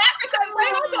way left.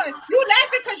 You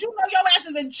laughing because you know your ass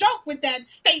is a joke with that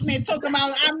statement talking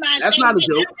about I'm not. That's not a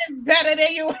joke. I'm better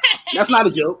than you. That's not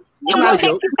a joke. That's not a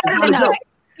joke. That's not a joke.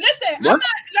 Listen, let me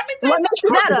tell you.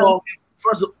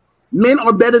 First of all, men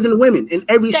are better than women in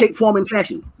every shape, form, and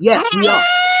fashion. Yes, we are.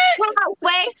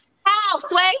 How,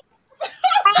 Sway?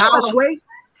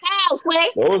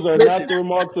 Those are not the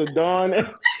remarks of Dawn.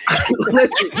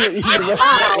 Listen,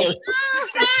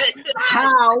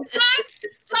 how?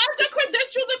 Slide the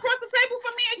credentials across the table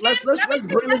for me again. Let's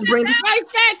bring this. Right,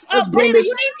 facts. Brandon,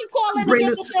 you need to call in and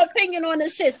give us your opinion on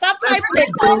this shit. Stop typing it.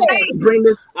 Let's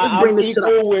bring this to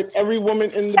the with every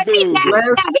woman in the building.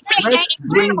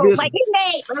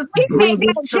 Let's bring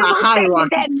this to the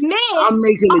hierarchy. I'm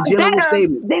making a general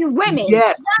statement. Than women.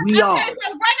 Yes, we are.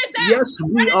 Yes,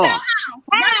 we are. Run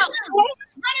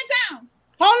it down.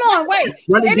 Hold on, wait.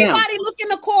 Anybody looking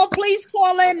to call, please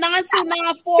call in 929-441-24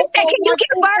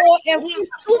 and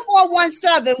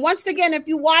 2417. Once again, if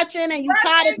you're watching and you're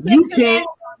tired of texting,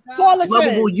 call us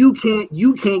in. You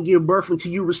can't give birth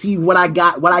until you receive what I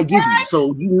give you.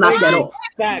 So you knock that off.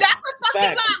 That's a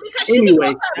fucking lie.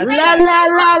 Anyway, la.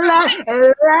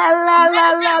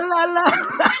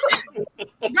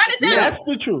 Run it down. That's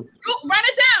the truth. Run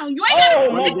it down. You ain't got to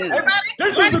do it, everybody.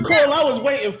 This is the call I was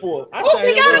waiting for.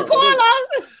 We got a caller.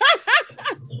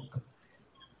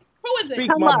 Who is it?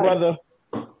 Speak, my brother.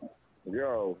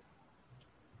 Yo.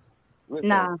 Listen,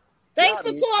 nah. Thanks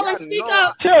for calling. Speak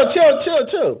up. Chill.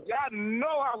 Y'all know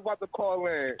I was about to call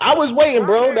in. I was waiting,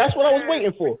 bro. That's what I was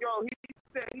waiting for.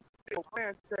 Yo,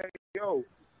 man said, yo,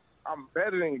 I'm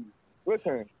better than you.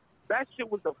 Listen, that shit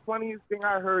was the funniest thing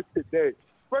I heard today.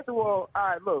 First of all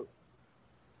right, look,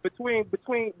 between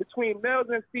males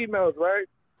and females, right?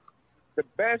 The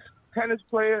best tennis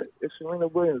player is Serena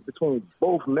Williams between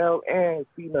both male and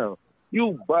female.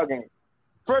 You bugging.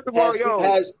 First of all,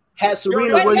 has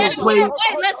Serena Williams played?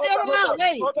 Let's hear him out.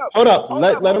 Wait. Hold up.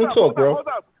 Let him talk, bro.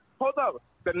 Hold up.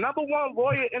 The number one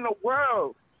lawyer in the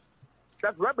world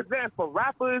that's representing for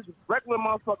rappers, regular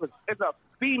motherfuckers, is a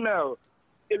female.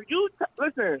 If you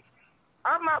listen,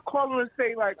 I'm not calling and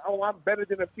say like, oh, I'm better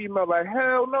than a female. Like,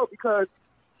 hell no, because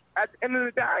at the end of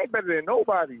the day, I ain't better than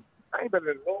nobody.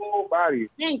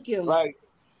 Thank you. Like,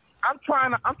 I'm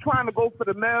trying to go for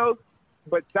the males,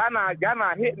 but y'all not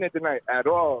hitting it tonight at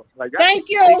all. Like, thank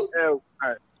you.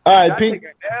 All right, P.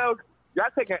 Y'all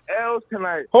taking L's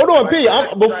tonight. Hold on, P.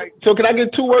 So can I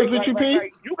get 2 words with you, P?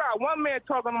 You got one man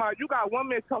talking about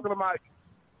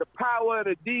the power of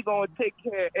the D gonna take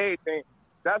care of everything.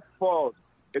 That's false.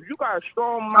 If you got a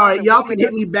strong mind, all right, y'all can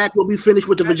hit me back when we finish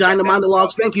with the vagina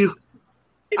monologues. Thank you.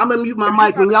 I'm gonna mute my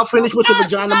mic. When y'all finish with the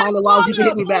vagina monologues, you can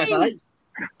hit me back. All right.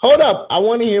 Hold up, I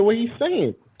want to hear what he's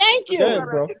saying. Thank you,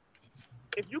 bro.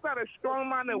 If you got a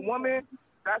strong-minded woman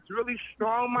that's really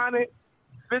strong-minded,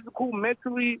 physical,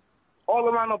 mentally, all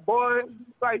around the board,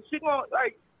 like she gonna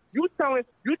like you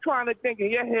trying to think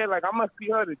in your head like I'm gonna see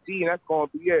her the D and that's gonna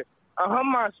be it. Her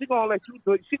mind, she gonna let you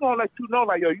do it. She gonna let you know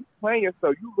like, yo, you playing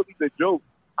yourself. You really the joke.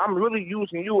 I'm really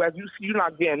using you. As you see, you're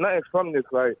not getting nothing from this.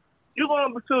 Like, you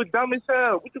gonna be too dumb as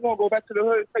hell. We just gonna go back to the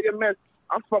hood and say your mess.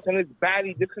 I'm fucking this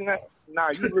baddie, this and that.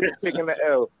 Nah, you really taking the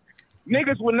L.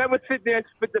 Niggas will never sit there and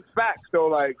spit the facts though.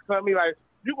 Like, you know what I mean? Like,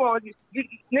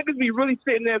 niggas be really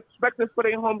sitting there expecting for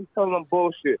their homies telling them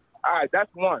bullshit. All right, that's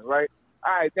one, right?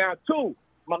 All right, now 2.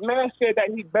 My man said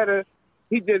that he better.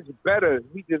 He just better.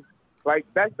 He just like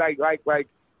that's like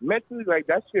mentally, like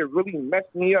that shit really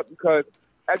messed me up because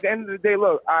at the end of the day,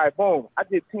 look, all right, boom, I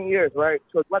did 10 years, right?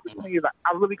 So throughout the 10 years,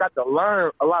 I really got to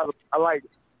learn a lot of. I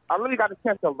really got a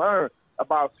chance to learn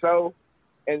about self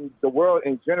and the world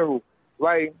in general.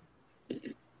 Like,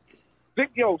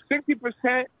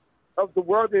 60% of the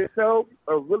world itself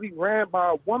are really ran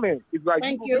by a woman. It's like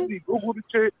Thank you. Really Google the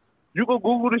shit. You go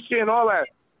Google the shit and all that,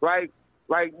 right?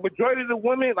 like majority of the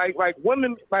women, like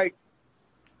women, like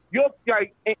you'll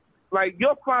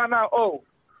find out, oh,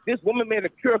 this woman made a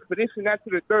cure for this and that to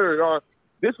the third, or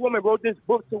this woman wrote this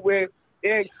book to where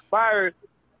it inspired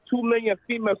 2 million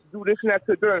females to do this and that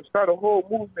to the third and start a whole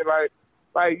movement.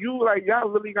 Y'all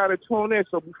really gotta tune in.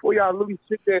 So before y'all really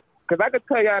sit there, because I can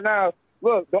tell y'all now,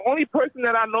 look, the only person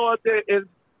that I know out there is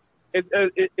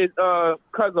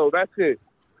Cuzzo. That's it.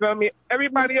 Feel me?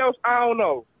 Everybody else, I don't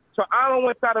know. So I don't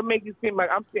want y'all to make it seem like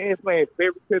I'm sitting here playing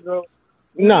favoritism.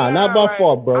 Not by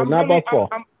far, bro. Not by far.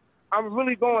 I'm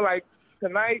really going, like,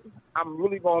 tonight, I'm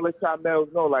really going to let y'all males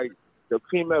know, like, the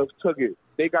females took it.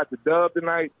 They got the dub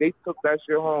tonight. They took that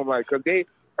shit home, like, because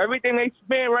everything they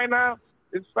spend right now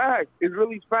is facts. It's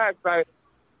really facts. Like,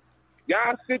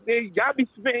 y'all sit there, y'all be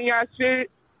spitting y'all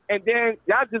shit, and then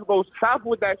y'all just go south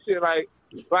with that shit,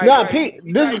 Pete,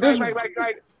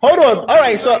 hold on. All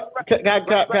right, so can I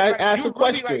ask a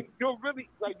question? You'll really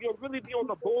be on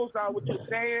the bullseye with what you're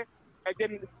saying, and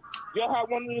then you'll have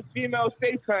one of the females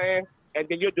say something, and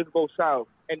then you'll just go south,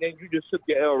 and then you just took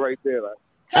your L right there. Like.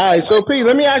 All right, so Pete,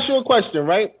 let me ask you a question,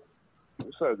 right?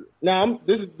 What's up? Now,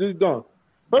 this is done.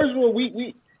 First of all,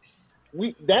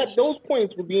 those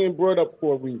points were being brought up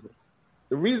for a reason.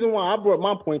 The reason why I brought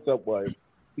my points up was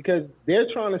because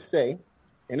they're trying to say,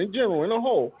 and in general, in a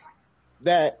whole,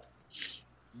 that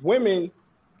women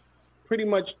pretty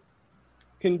much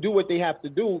can do what they have to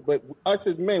do, but us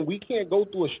as men, we can't go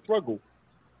through a struggle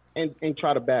and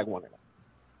try to bag one another.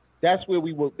 That's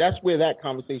where that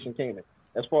conversation came in,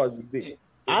 as far as we did.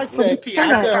 I said,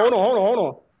 hold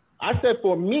on. I said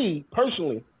for me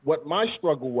personally, what my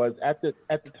struggle was at the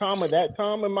time of that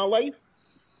time in my life,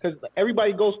 because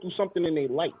everybody goes through something in their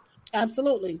life.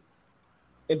 Absolutely.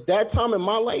 At that time in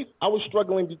my life, I was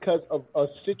struggling because of a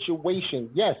situation.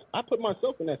 Yes, I put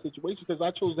myself in that situation because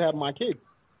I chose to have my kids.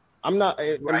 I'm not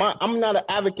an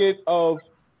advocate of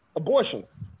abortion.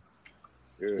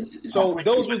 Yeah. So that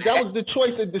was the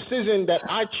choice and decision that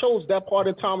I chose that part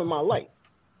of time in my life.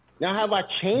 Now, have I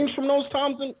changed from those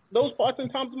parts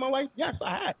and times in my life? Yes,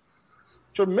 I have,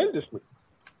 tremendously.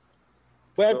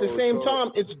 But at the same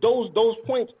time, it's those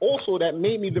points also that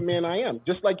made me the man I am.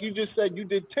 Just like you just said, you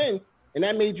did 10. And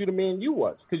that made you the man you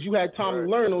was, because you had time to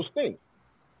learn those things.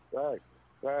 Right.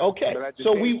 Okay.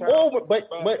 So we all, but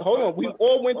hold on, we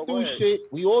all went through shit.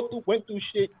 We all went through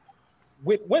shit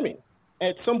with women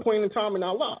at some point in time in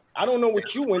our life. I don't know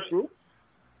what you went through,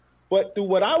 but through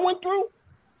what I went through,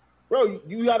 bro,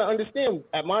 you got to understand.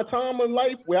 At my time in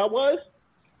life where I was,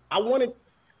 I wanted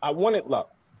love.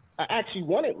 I actually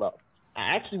wanted love.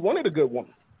 I actually wanted a good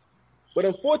woman, but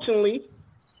unfortunately,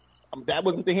 that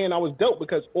wasn't the hand I was dealt,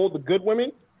 because all the good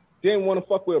women didn't want to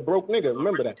fuck with a broke nigga.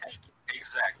 Remember that.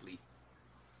 Exactly.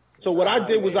 So what I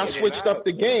did was I switched up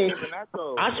the game.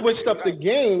 I switched up the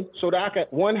game so that I could,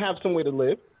 1, have somewhere to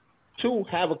live, 2,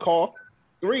 have a car,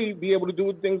 3, be able to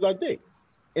do the things I did.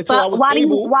 And so but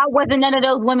why wasn't none of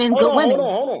those women good women?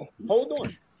 Hold on.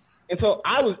 And so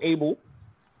I was able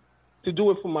to do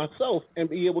it for myself and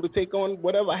be able to take on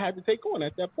whatever I had to take on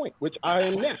at that point, which I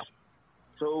am now.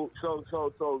 So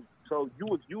you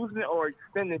was using it or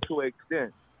extending to an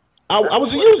extent? I was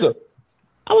a user.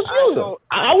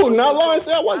 I will not lie and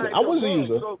say I wasn't. I was a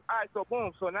user. So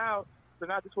boom. So now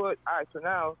this what? All right. So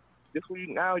now this what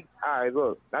you now. All right.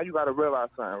 Look. Now you got to realize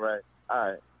something, right? All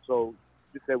right. So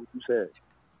just say what you said.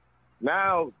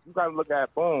 Now you got to look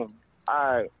at boom. All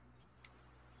right.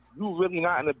 You really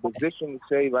not in a position to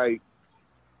say like.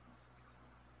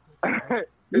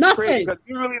 Nothing. Because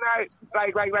you really not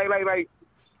like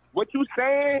what you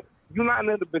saying. You're not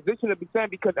in the position to be saying,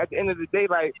 because at the end of the day,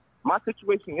 like, my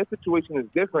situation, your situation is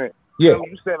different. Yeah. So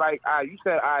you said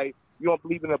you don't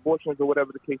believe in abortions or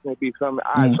whatever the case may be. So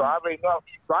so I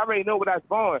already know where that's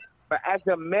going. But as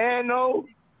a man, though,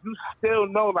 you still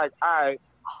know, like,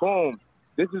 boom,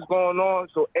 this is going on.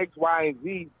 So X, Y, and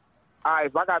Z.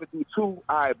 If I got to do 2,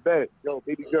 I bet, yo,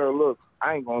 baby girl, look,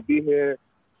 I ain't gonna be here.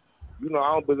 You know,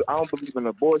 I don't believe in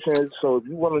abortions. So if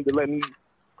you wanted to let me.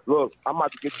 Look, I'm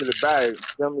about to get to the bag.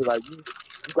 Tell me, like, you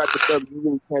got the stuff. You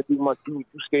really can't do much. You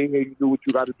stay here. You do what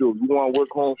you got to do. You want to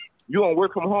work home. You want to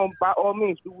work from home. By all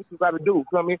means, do what you got to do.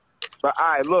 Feel me? But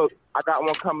look, I got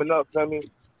one coming up. Feel me?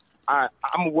 I'm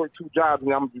gonna work 2 jobs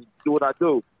and I'm gonna just do what I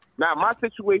do. Now, my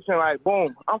situation, like,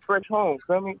 boom, I'm fresh home.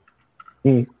 Feel me?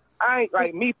 I ain't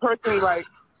like me personally. Like,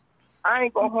 I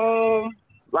ain't go home.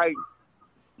 Like,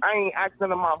 I ain't asking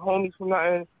none of my homies for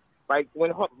nothing. Like,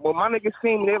 when my niggas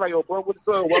see me, they like, yo, bro, what's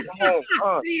good? Welcome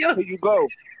home. Here you go.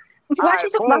 Why she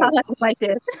talking about her like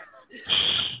this?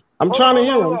 I'm trying to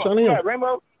hear. Yeah,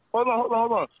 Rainbow, hold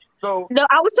on. So no,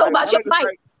 I was talking about your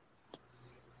mic.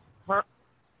 Huh?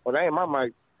 Well, that ain't my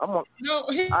mic. I'm on. No,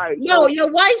 right, no,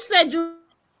 your wife said you.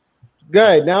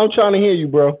 Good. Now I'm trying to hear you,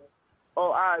 bro. Oh,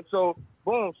 all right. So,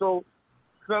 boom. So,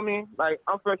 feel me? Like,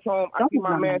 I'm fresh home. I see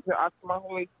my man. I see my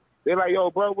homies. They like, yo,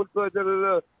 bro, what's good? Da, da,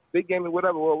 da. They gave me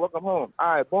whatever. Well, welcome home.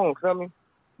 All right, boom. Feel me?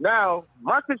 Now,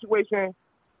 my situation,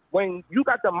 when you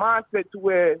got the mindset to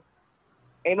where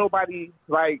ain't nobody,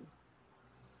 like,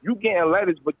 you getting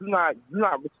letters, but you're not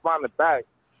responding back.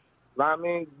 You know what I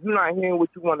mean? You're not hearing what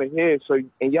you want to hear. So,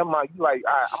 in your mind, you like,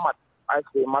 all right, I'm going to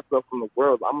isolate myself from the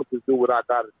world. I'm going to just do what I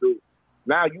got to do.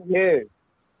 Now you here.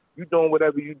 You doing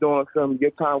whatever you doing, feel me?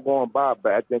 Your time going by,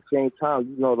 but at the same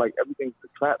time, you know, like everything's a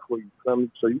trap for you, feel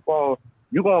me? So you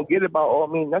gonna get it by all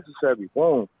means necessary,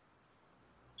 boom.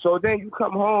 So then you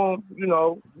come home, you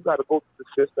know, you gotta go through the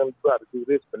system, you gotta do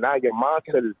this, but now your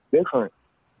mindset is different.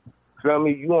 Feel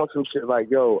me? You want some shit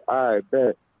like, yo, all right,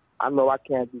 bet. I know I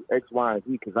can't do X, Y, and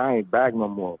Z because I ain't back no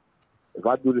more. If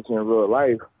I do this in real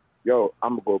life, yo,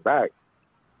 I'm gonna go back.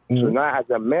 So now as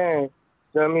a man,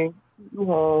 feel me? You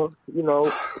home, you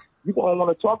know, you gonna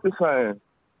want to talk to something.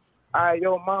 All right,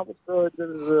 yo, mom, what's good? Da,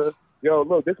 da, da. Yo,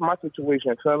 look, this is my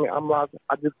situation. Tell me, I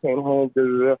just came home. Da,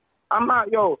 da, da. I'm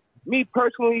not, yo, me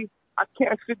personally, I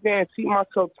can't sit there and see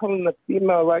myself telling the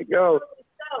female like, yo,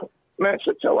 man,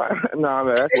 shut your ass. Nah,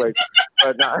 man, that's like,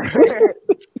 but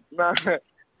nah,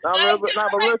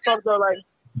 but real talk though, like,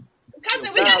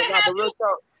 cousin, we gotta have real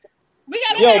talk. We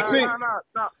gotta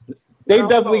nah. They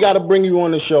definitely got to bring you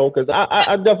on the show because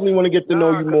I definitely want to get to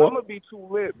know you more. I'm gonna be too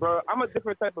lit, bro. I'm a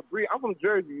different type of breed. I'm from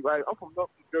Jersey, like I'm from North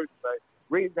New Jersey, like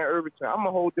raised in Irvington. I'm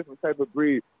a whole different type of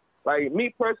breed. Like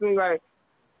me personally, like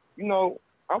you know,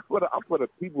 I'm for the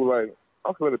people, like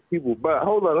I'm for the people. But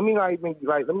hold on, let me not. I'm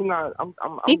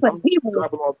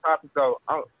dropping off topic though.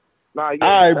 All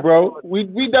right, bro. We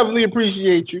definitely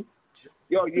appreciate you.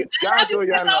 Yo, y'all do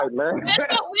y'all night, man. We'll talk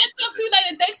to you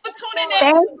later. Thanks for tuning in.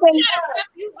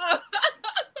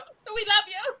 We love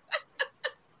you.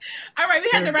 All right, we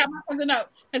had to wrap my cousin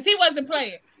up because he wasn't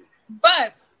playing.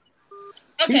 But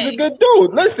okay, he's a good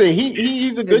dude. Listen,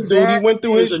 he's a good dude. He went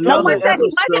through his. No one said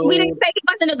we didn't say he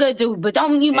wasn't a good dude, but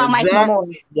don't mute my mic no more.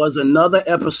 Was another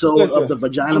episode of the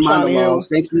Vagina Monologues.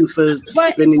 Thank you for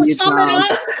spending your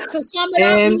time. To sum it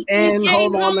up, and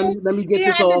hold on, let me get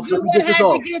this off. Let me get this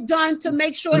off. Get done to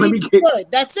make sure he was good.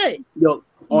 That's it. Yo,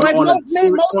 on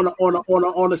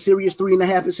a serious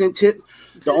 3.5% tip,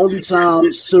 the only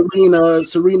time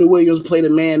Serena Williams played a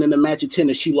man in a match of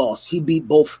tennis, she lost. He beat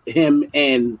both him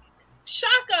and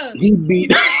Shaka. He beat.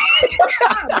 Bro,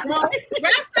 wrap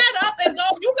that up and go.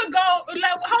 You could go.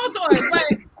 Hold on,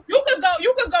 like you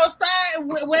could go side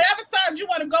whatever side you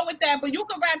want to go with that, but you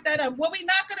can wrap that up. What we're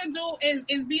not gonna do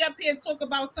is be up here and talk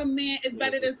about some man is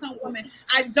better than some woman.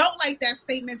 I don't like that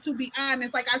statement, to be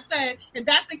honest. Like I said, if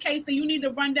that's the case, then you need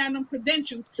to run down them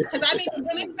credentials because I need to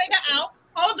really figure out.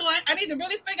 Hold on, I need to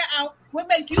really figure out what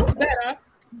make you better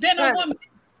than a woman.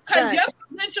 Because your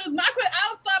credentials,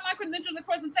 outside my credentials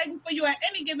across the table for you at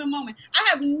any given moment. I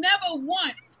have never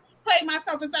once played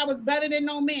myself as I was better than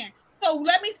no man. So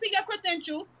let me see your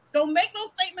credentials. Don't make no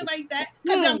statement like that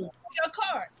because I'm going to pull your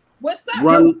card. What's up?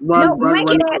 Run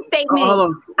that statement.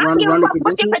 I don't give a fuck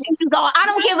what your credentials are. I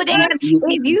don't give a damn if you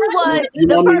was the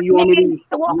first man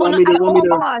to walk on the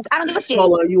bars. I don't give a shit.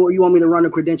 Paula, you want me to run the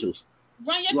credentials?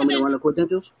 Run your you want me to run the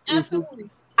credentials? Absolutely.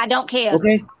 I don't care.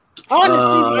 Okay.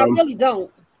 Honestly, I really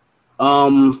don't.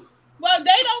 Well,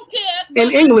 they don't care.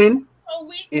 In England,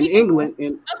 in England, go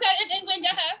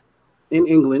ahead. In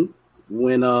England,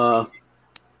 when a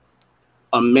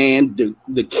man,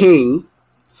 the king,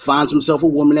 finds himself a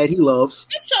woman that he loves,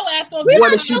 get your ass on.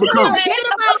 What does she become?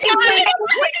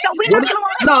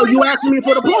 No, you asking me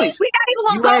for the points.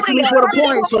 You asking me for the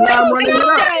points, so now I'm running it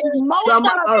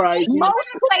up. All right. Most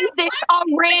places are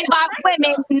ran by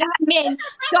women, not men.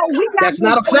 So we got That's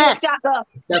not a fact.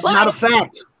 That's not a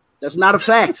fact. That's not a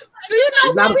fact. So you know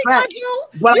it's not a fact.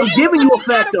 But I'm giving you a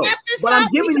fact though. But I'm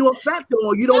giving you a fact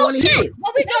though. You don't want to hear it.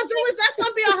 What we're gonna do is that's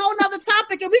gonna be a whole nother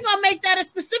topic, and we're gonna make that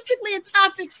specifically a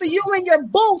topic for you and your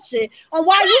bullshit on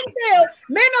why you feel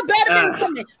men are better than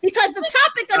women. Because the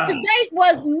topic of today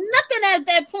was nothing at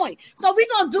that point. So we're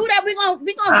gonna do that. We're gonna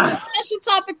do a special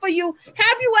topic for you.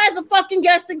 Have you as a fucking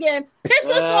guest again?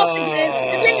 Piss us off again,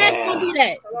 and then that's gonna be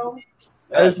that.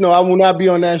 No, I will not be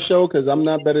on that show because I'm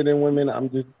not better than women. I'm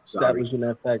just establishing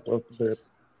that fact off the bat.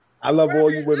 I love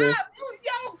all you women.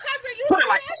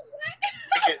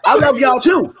 I love y'all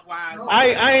too.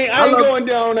 I ain't going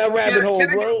down that rabbit hole,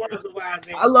 bro.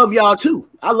 I love y'all too.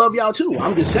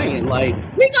 I'm just saying, like,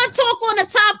 we're gonna talk on the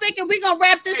topic and we're gonna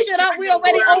wrap this shit up. We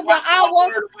already over an hour.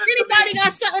 Anybody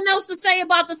got something else to say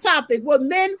about the topic? Would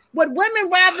women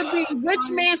rather be rich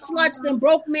man sluts than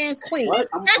broke man's queen?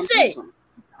 That's it.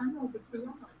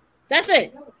 That's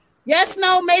it. Yes,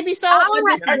 no, maybe so.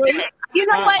 You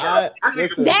know what?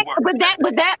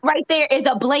 That right there is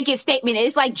a blanket statement.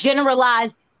 It's like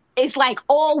generalized. It's like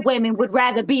all women would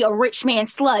rather be a rich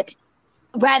man's slut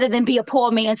rather than be a poor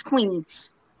man's queen.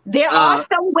 There are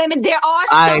some women. There are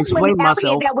some women out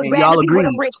here that would rather be with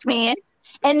a rich man.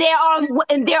 And there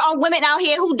are women out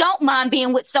here who don't mind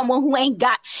being with someone who ain't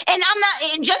got. And I'm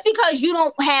not, just because you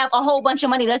don't have a whole bunch of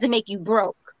money doesn't make you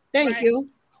broke. Thank you.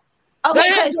 Okay,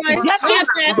 because just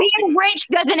being rich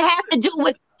doesn't have to do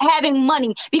with having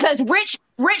money, because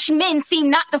rich men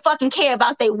seem not to fucking care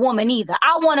about their woman either.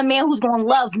 I want a man who's gonna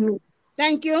love me.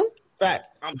 Thank you. Fact.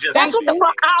 That's what the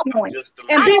fuck I want.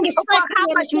 And I be don't give a fuck how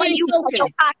respectful much money you put in your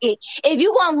pocket. If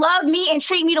you gonna love me and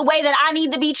treat me the way that I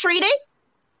need to be treated,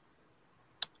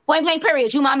 point blank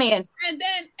period, you my man. And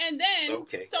then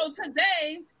okay. So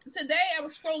today I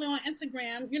was scrolling on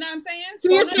Instagram, you know what I'm saying?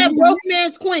 Tia said broke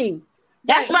man's queen.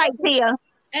 That's right, Tia.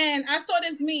 And I saw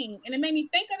this meme and it made me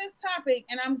think of this topic,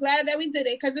 and I'm glad that we did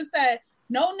it, because it said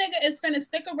no nigga is finna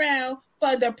stick around for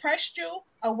a depressed you,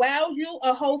 a wild you,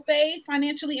 a whole phase,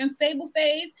 financially unstable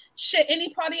phase, shit,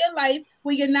 any part of your life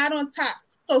where you're not on top.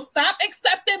 So stop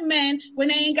accepting men when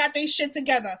they ain't got their shit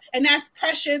together. And that's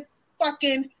precious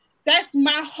fucking, that's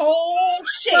my whole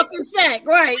shit. Fucking fact,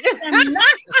 right.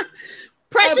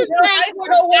 Precious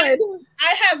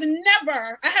I have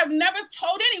never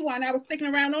told anyone I was sticking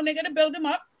around no nigga to build him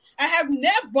up. I have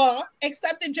never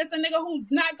accepted just a nigga who's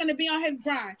not going to be on his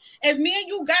grind. If me and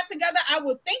you got together, I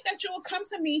would think that you would come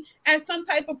to me as some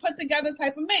type of put together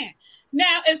type of man.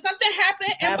 Now, if something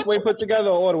happened, halfway put together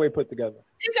or all the way put together,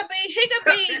 he could be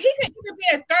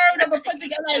a third of a put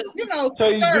together, like, you know. So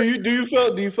do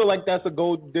you feel like that's a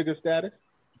gold digger status?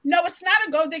 No, it's not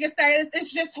a gold digger status.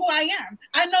 It's just who I am.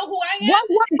 I know who I am.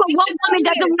 One woman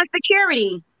doesn't want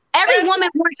security. Every woman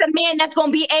wants a man that's going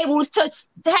to be able to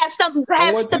have something, to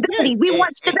have stability. We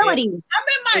want stability. I'm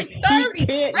in my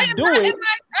 30s.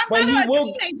 I'm not a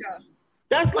teenager.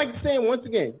 That's like saying, once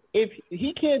again, if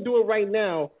he can't do it right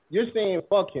now, you're saying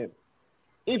fuck him.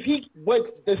 If he,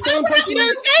 but the same person,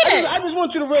 I just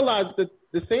want you to realize that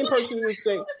the same person you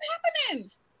say. What's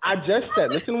happening? I just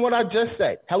said, listen to what I just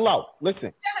said. Hello,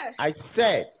 listen. Yeah. I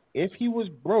said, if he was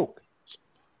broke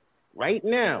right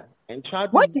now and tried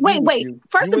to wait.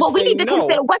 First of all, we need to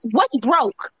consider what's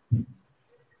broke.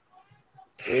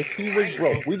 If he was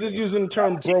broke, we just using the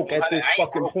term broke at this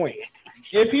fucking point.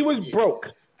 If he was broke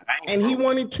and he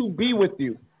wanted to be with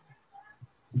you,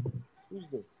 who's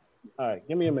this? All right,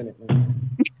 give me a minute,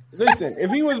 man. Listen,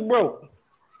 if he was broke,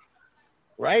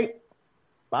 right?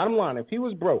 Bottom line, if he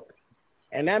was broke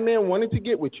and that man wanted to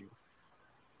get with you,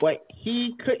 but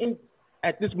he couldn't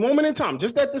at this moment in time,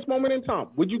 just at this moment in time,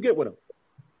 would you get with him?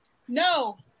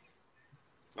 No.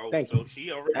 Thank you.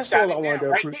 She already That's all I wanted to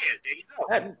right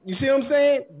there. You see what I'm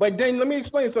saying? But then let me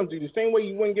explain something to you. The same way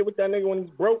you wouldn't get with that nigga when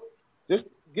he's broke, just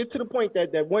get to the point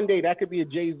that one day that could be a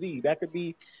Jay-Z, that could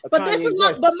be a but Kanye this is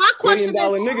West, my question is,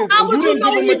 niggas, how would you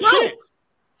know he broke?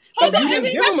 Hold on,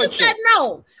 Every person said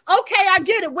no. Okay, I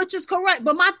get it, which is correct.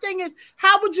 But my thing is,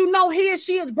 how would you know he or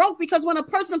she is broke? Because when a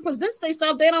person presents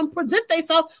themselves, they don't present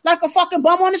themselves like a fucking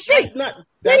bum on the street.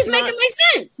 Please make it make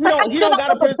sense. No, you don't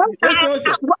got to present. You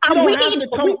don't have to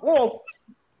come off.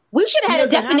 We should have had a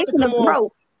definition of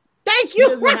broke. Thank you.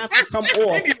 He doesn't have to come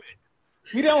off.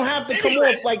 You don't have to come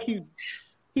off like he's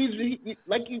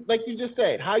like you just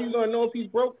said. How you gonna know if he's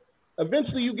broke?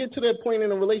 Eventually, you get to that point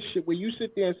in a relationship where you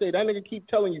sit there and say, that nigga keep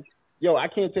telling you, yo, I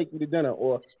can't take you to dinner,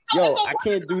 or yo, I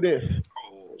can't do this.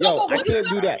 Yo, I can't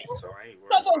do that. So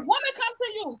if a woman comes to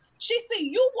you, she see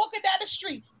you walking down the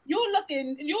street, you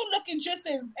looking just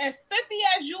as spiffy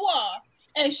as you are,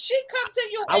 and she comes to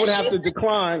you. I would have to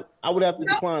decline.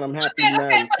 I'm happy.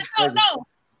 Okay, but no.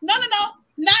 Not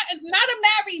a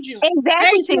married you.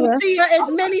 Exactly. Tia, as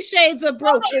many shades of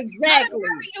broke. Exactly. Not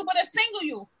a married you, but a single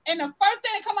you. And the first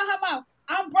thing that come out her mouth,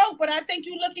 I'm broke, but I think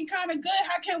you looking kind of good.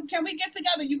 How can we get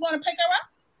together? You going to pick her up?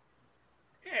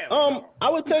 I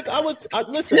would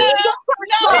listen.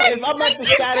 If I'm at the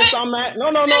status I'm at, no.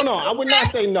 I would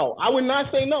not say no.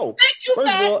 Thank you,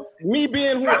 First of all, me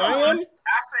being who I am,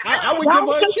 I would give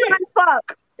her a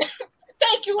chance.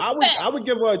 Thank you. I would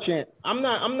give her a chance. I'm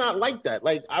not like that.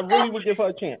 Like, I really would give her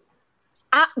a chance.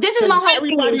 This is my whole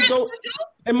thing.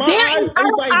 In my eyes,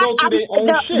 everybody go through their own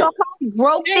shit. The whole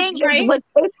broke thing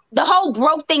the whole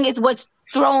broke thing is what's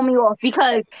throwing me off,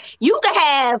 because you could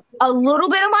have a little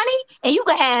bit of money and you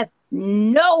could have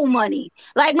no money.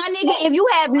 Like, my nigga, if you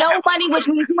have no money, which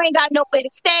means you ain't got nowhere to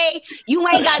stay, you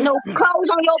ain't got no clothes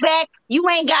on your back, you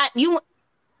can't.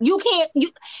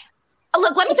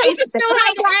 Look, let me tell you something. Still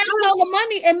have to ask all the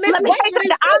money and miss.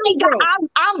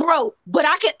 I'm throat, but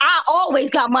I always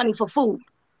got money for food.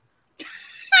 So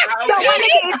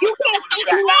if you can't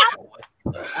take me out,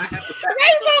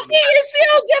 Rainbow King, she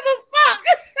don't give a fuck.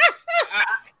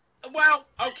 Well,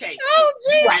 okay. Oh,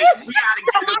 geez. Right. We gotta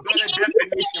get a better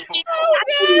definition for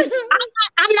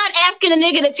I'm not asking a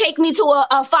nigga to take me to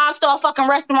a 5-star fucking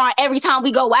restaurant every time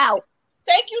we go out.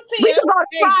 Thank you, Tia. We can go to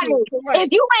Friday.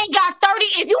 If you ain't got 30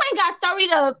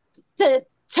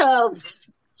 to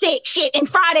shit and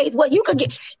Fridays, what you could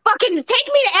get fucking take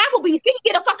me to Applebee's, you can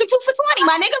get a fucking 2 for $20,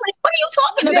 my nigga. Like, what are you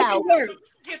talking about?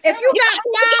 If you got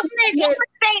 5 niggas,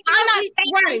 I'm not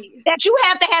saying that you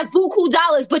have to have buku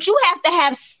dollars, but you have to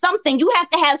have something. You have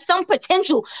to have some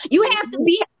potential. You have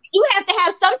to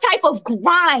have some type of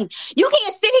grind. You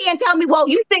can't sit here and tell me, well,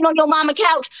 you sitting on your mama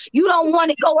couch, you don't want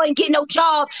to go and get no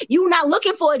job, you're not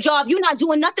looking for a job, you're not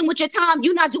doing nothing with your time,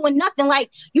 you're not doing nothing.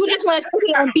 Like, you just want to sit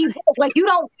here and be broke. Like, you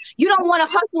don't want to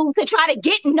hustle to try to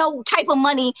get no type of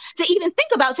money to even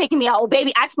think about taking me out. Oh,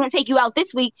 baby, I just want to take you out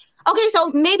this week. Okay, so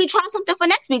maybe try something for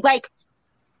next week. Like,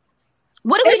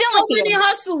 what are we doing? So many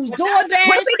hustles, DoorDash,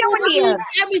 what are we doing here?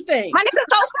 Everything. My nigga,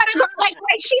 go cut a girl. Like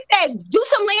she said, do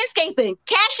some landscaping,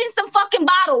 cash in some fucking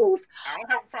bottles,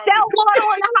 sell water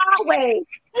on the highway.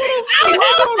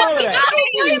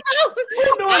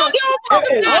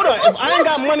 Hold on. If I ain't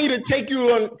got money to take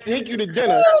you to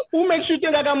dinner, who makes you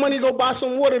think I got money to go buy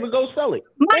some water to go sell it?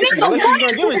 My nigga, you gonna give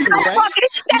it to me, right?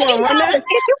 You gonna run that?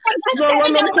 You gonna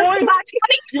run them coins?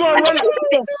 You gonna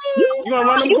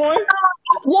run them coins?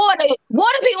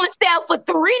 Water be on sale for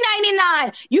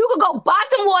 $3.99. You could go buy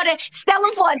some water, sell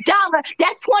them for $1.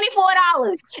 That's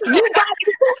 $24. You got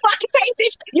 2 fucking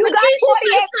cases. You got $48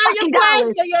 fucking.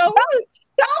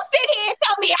 Don't sit here and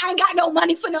tell me I ain't got no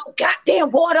money for no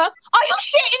goddamn water. Are you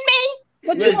shitting me?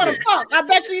 But you want to fuck? I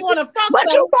bet you want to fuck.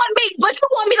 But you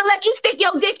want me to let you stick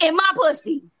your dick in my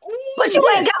pussy. But you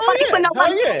ain't got money for no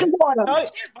fucking water.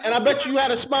 And I bet you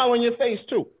had a smile on your face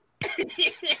too.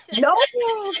 Nope.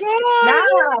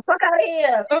 Nah, fuck out of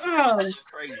here.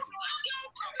 Crazy.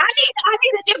 I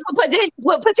need a nigga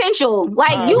with potential.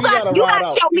 Like you gotta show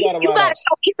me something.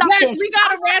 Yes, we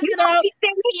gotta wrap it up.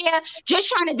 Sitting here just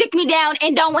trying to dick me down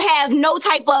and don't have no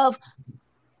type of.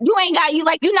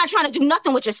 You're not trying to do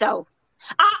nothing with yourself.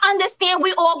 I understand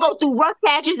we all go through rough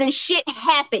patches and shit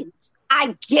happens.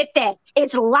 I get that.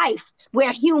 It's life.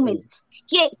 We're humans.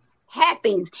 Shit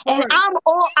happens. And I'm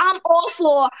all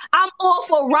for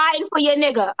riding for your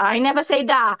nigga. I ain't never say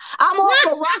die. I'm all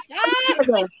for riding for your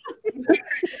nigga.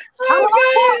 I'm all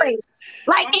for it.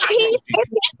 Like if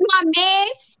that's my man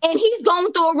and he's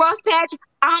going through a rough patch,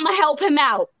 I'ma help him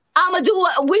out.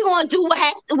 We're gonna do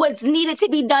what's needed to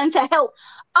be done to help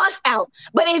us out.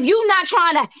 But if you're not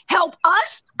trying to help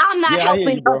us, I'm not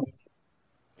helping us.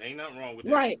 Ain't nothing wrong with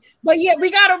that. Right. But yeah, we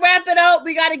got to wrap it up.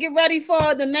 We got to get ready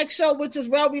for the next show, which is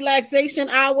Real Relaxation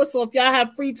Hour. So if y'all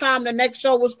have free time, the next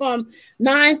show was from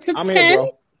 9 to 10. Here,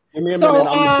 give me a minute.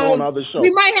 I'm on other show. We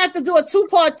might have to do a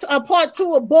part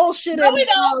 2 of bullshit. No, we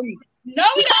don't. No,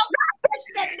 we don't.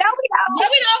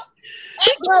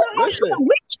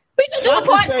 We can do a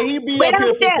part 2. He be up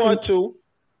here for part 2.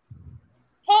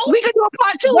 We can do a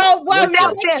part 2. Well, make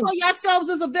sure yourselves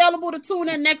is available to tune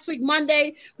in next week,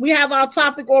 Monday. We have our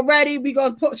topic already. We're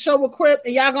gonna show a clip,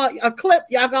 and y'all gonna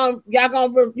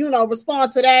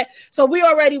respond to that. So we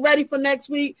already ready for next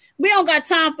week. We don't got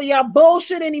time for y'all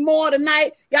bullshit anymore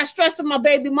tonight. Y'all stressing my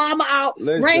baby mama out.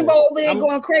 Listen, Rainbow over there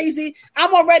going crazy.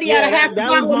 I'm already at a half a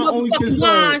bottle of motherfucking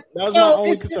wine. So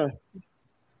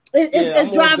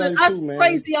it's driving us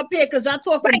crazy up here because y'all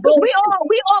talking bullshit.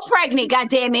 We all pregnant,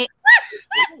 goddammit.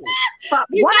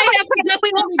 You might have to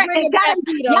definitely bring it back.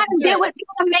 Y'all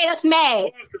made us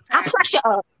mad. I pressure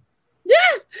up.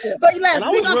 Yeah. But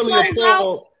we're gonna close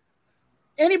out.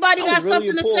 Anybody got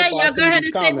something to say? Y'all go ahead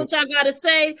and say what y'all gotta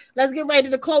say. Let's get ready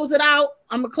to close it out.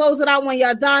 I'm gonna close it out when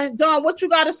y'all done. Dawn, what you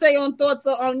gotta say on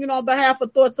behalf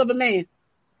of Thoughts of a Man?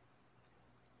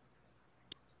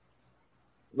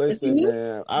 Listen,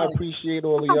 man, I appreciate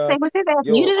all of y'all. I was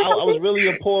really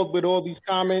appalled with all these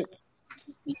comments.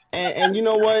 And you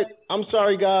know what? I'm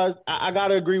sorry, guys. I got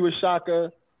to agree with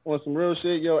Shaka on some real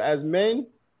shit. Yo, as men,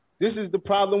 this is the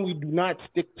problem. We do not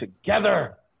stick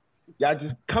together. Y'all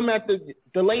just come at the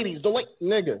ladies.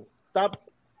 Nigga, stop.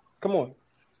 Come on.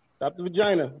 Stop the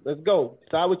vagina. Let's go.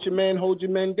 Side with your man. Hold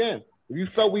your man down. If you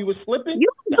felt we were slipping, you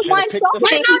the one. Let's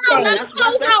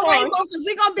close out, Rainbow, because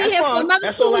we're going to be here for another 2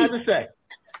 weeks. That's all I have to say.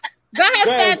 Go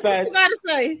ahead, Fats. What you got to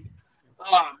say?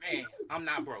 Oh, man. I'm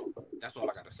not broke. That's all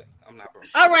I got to say. I'm not broke.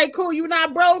 All right, cool. You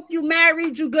not broke. You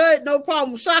married. You good. No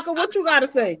problem. Shaka, what you got to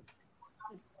say?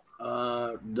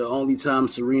 The only time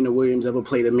Serena Williams ever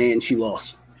played a man, she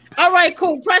lost. All right,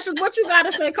 cool. Precious, what you got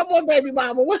to say? Come on, baby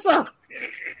mama. What's up?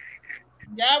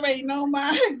 Y'all already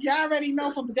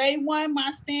know from day one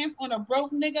my stance on a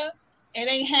broke nigga. It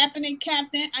ain't happening,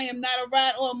 Captain. I am not a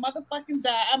ride or a motherfucking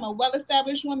die. I'm a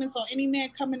well-established woman, so any man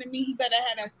coming to me, he better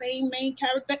have that same main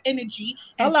character energy.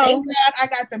 And thank God I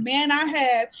got the man I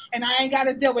have, and I ain't got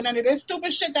to deal with none of this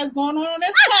stupid shit that's going on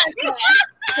this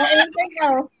podcast or anything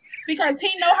else, because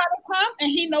he know how to come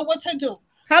and he know what to do.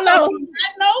 Hello. So on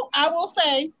that note, I will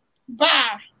say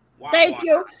bye. Thank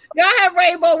you. Go ahead,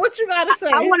 Rainbow. What you got to say?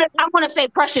 I want to say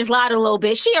Precious lied a little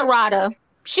bit. She a rider.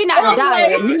 She not a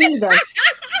dyer. Me neither.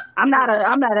 I'm not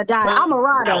a dyer. I'm a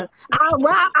rider. I'll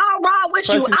ride with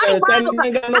you.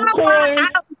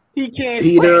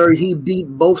 Peter, he beat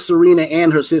both Serena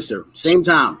and her sister same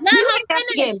time.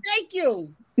 Thank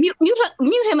you.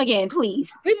 Mute him again,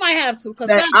 please. We might have to because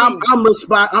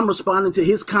I'm responding to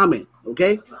his comment.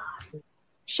 Okay.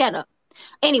 Shut up.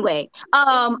 Anyway,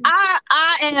 I'm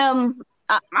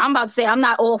about to say I'm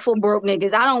not all for broke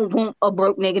niggas. I don't want a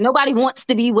broke nigga. Nobody wants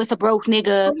to be with a broke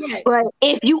nigga. Okay. But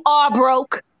if you are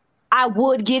broke, I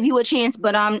would give you a chance,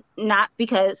 but I'm not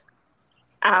because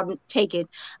I'm taken.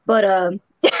 But oh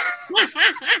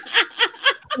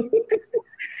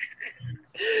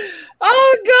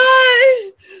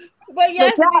God. But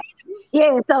yes.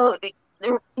 So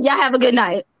y'all have a good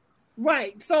night.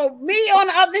 Right. So me on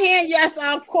the other hand, yes,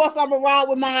 of course I'm gonna ride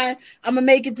with mine. I'm gonna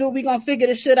make it through. We're gonna figure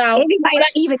this shit out. Anybody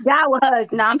even die with hers.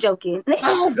 No, I'm joking.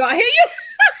 Oh God, here you go.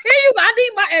 I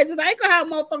need my edges. I ain't gonna have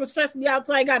motherfuckers stress me out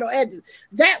till I ain't got no edges.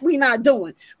 That we not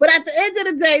doing. But at the end of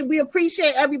the day, we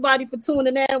appreciate everybody for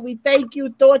tuning in. We thank you,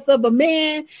 Thoughts of a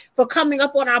Man, for coming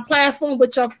up on our platform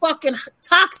with your fucking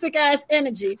toxic ass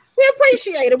energy. We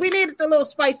appreciate it. We needed to little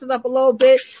spice it up a little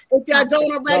bit. If y'all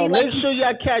don't already, make sure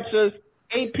y'all catch us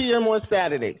 8 p.m. on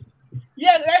Saturday.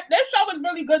 Yeah, that show was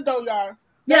really good though, y'all.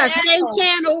 Yeah, same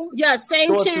channel. Yeah,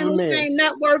 same channel, same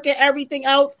network, and everything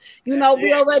else. You know,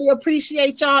 we already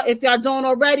appreciate y'all. If y'all don't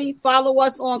already, follow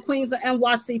us on Queens of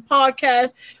NYC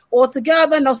podcast. All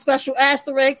together, no special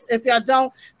asterisks. If y'all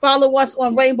don't, follow us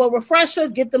on Rainbow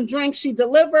Refreshers. Get them drinks she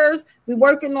delivers. We're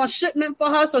working on shipment for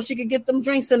her so she can get them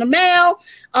drinks in the mail.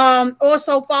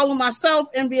 Also, follow myself,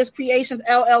 Envious Creations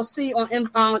LLC on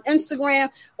Instagram.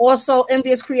 Also,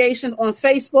 Envious Creations on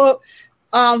Facebook.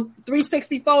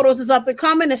 360 Photos is up and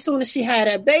coming as soon as she had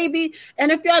that baby.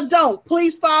 And if y'all don't,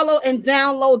 please follow and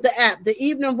download the app, the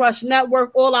Evening Rush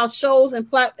Network. All our shows and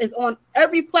is on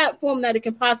every platform that it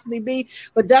can possibly be,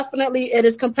 but definitely it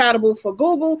is compatible for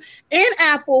Google and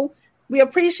Apple. We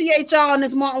appreciate y'all on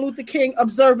this Martin Luther King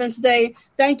Observance Day.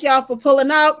 Thank y'all for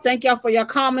pulling up. Thank y'all for your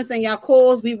comments and your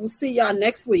calls. We will see y'all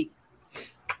next week.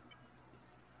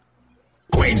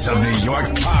 Queens of New York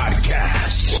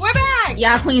podcast. We're back.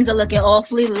 Y'all queens are looking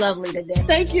awfully lovely today.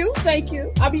 Thank you.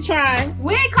 I'll be trying.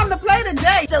 We ain't come to play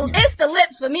today. It's the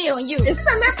lips for me on you. It's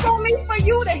the lips on me for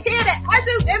you to hear that. I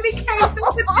just MBK.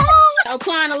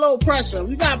 Applying a little pressure.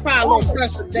 We got to apply a little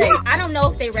pressure today. I don't know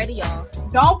if they ready, y'all.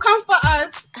 Don't come for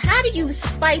us. How do you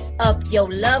spice up your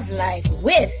love life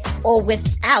with or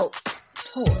without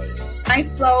toys?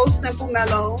 Nice, slow, simple,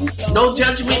 mellow. No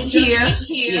judgment here.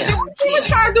 She was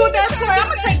trying to do it that toy.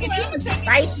 I'm gonna take it.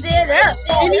 Spice it up.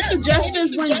 Any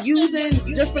suggestions when using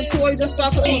different toys and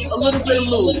stuff? A little bit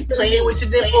of lube. Playing with your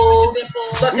nipples,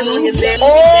 sucking on your neck.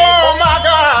 Oh my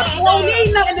God! Well, we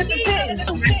ain't nothing if it's hitting.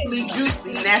 Naturally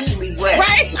juicy, naturally wet.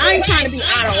 Right? I ain't trying to be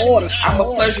out of order. I'm a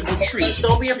pleasurable treat.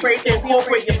 Don't be afraid to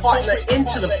incorporate your partner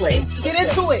into the play. Get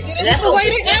into it. That's the way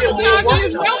to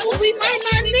advertise is wrong. We might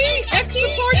not need extra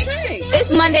portray.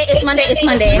 It's Monday.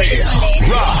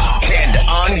 Raw and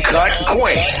uncut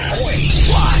Queens.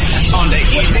 Live on the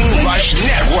Evening Rush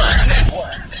Network.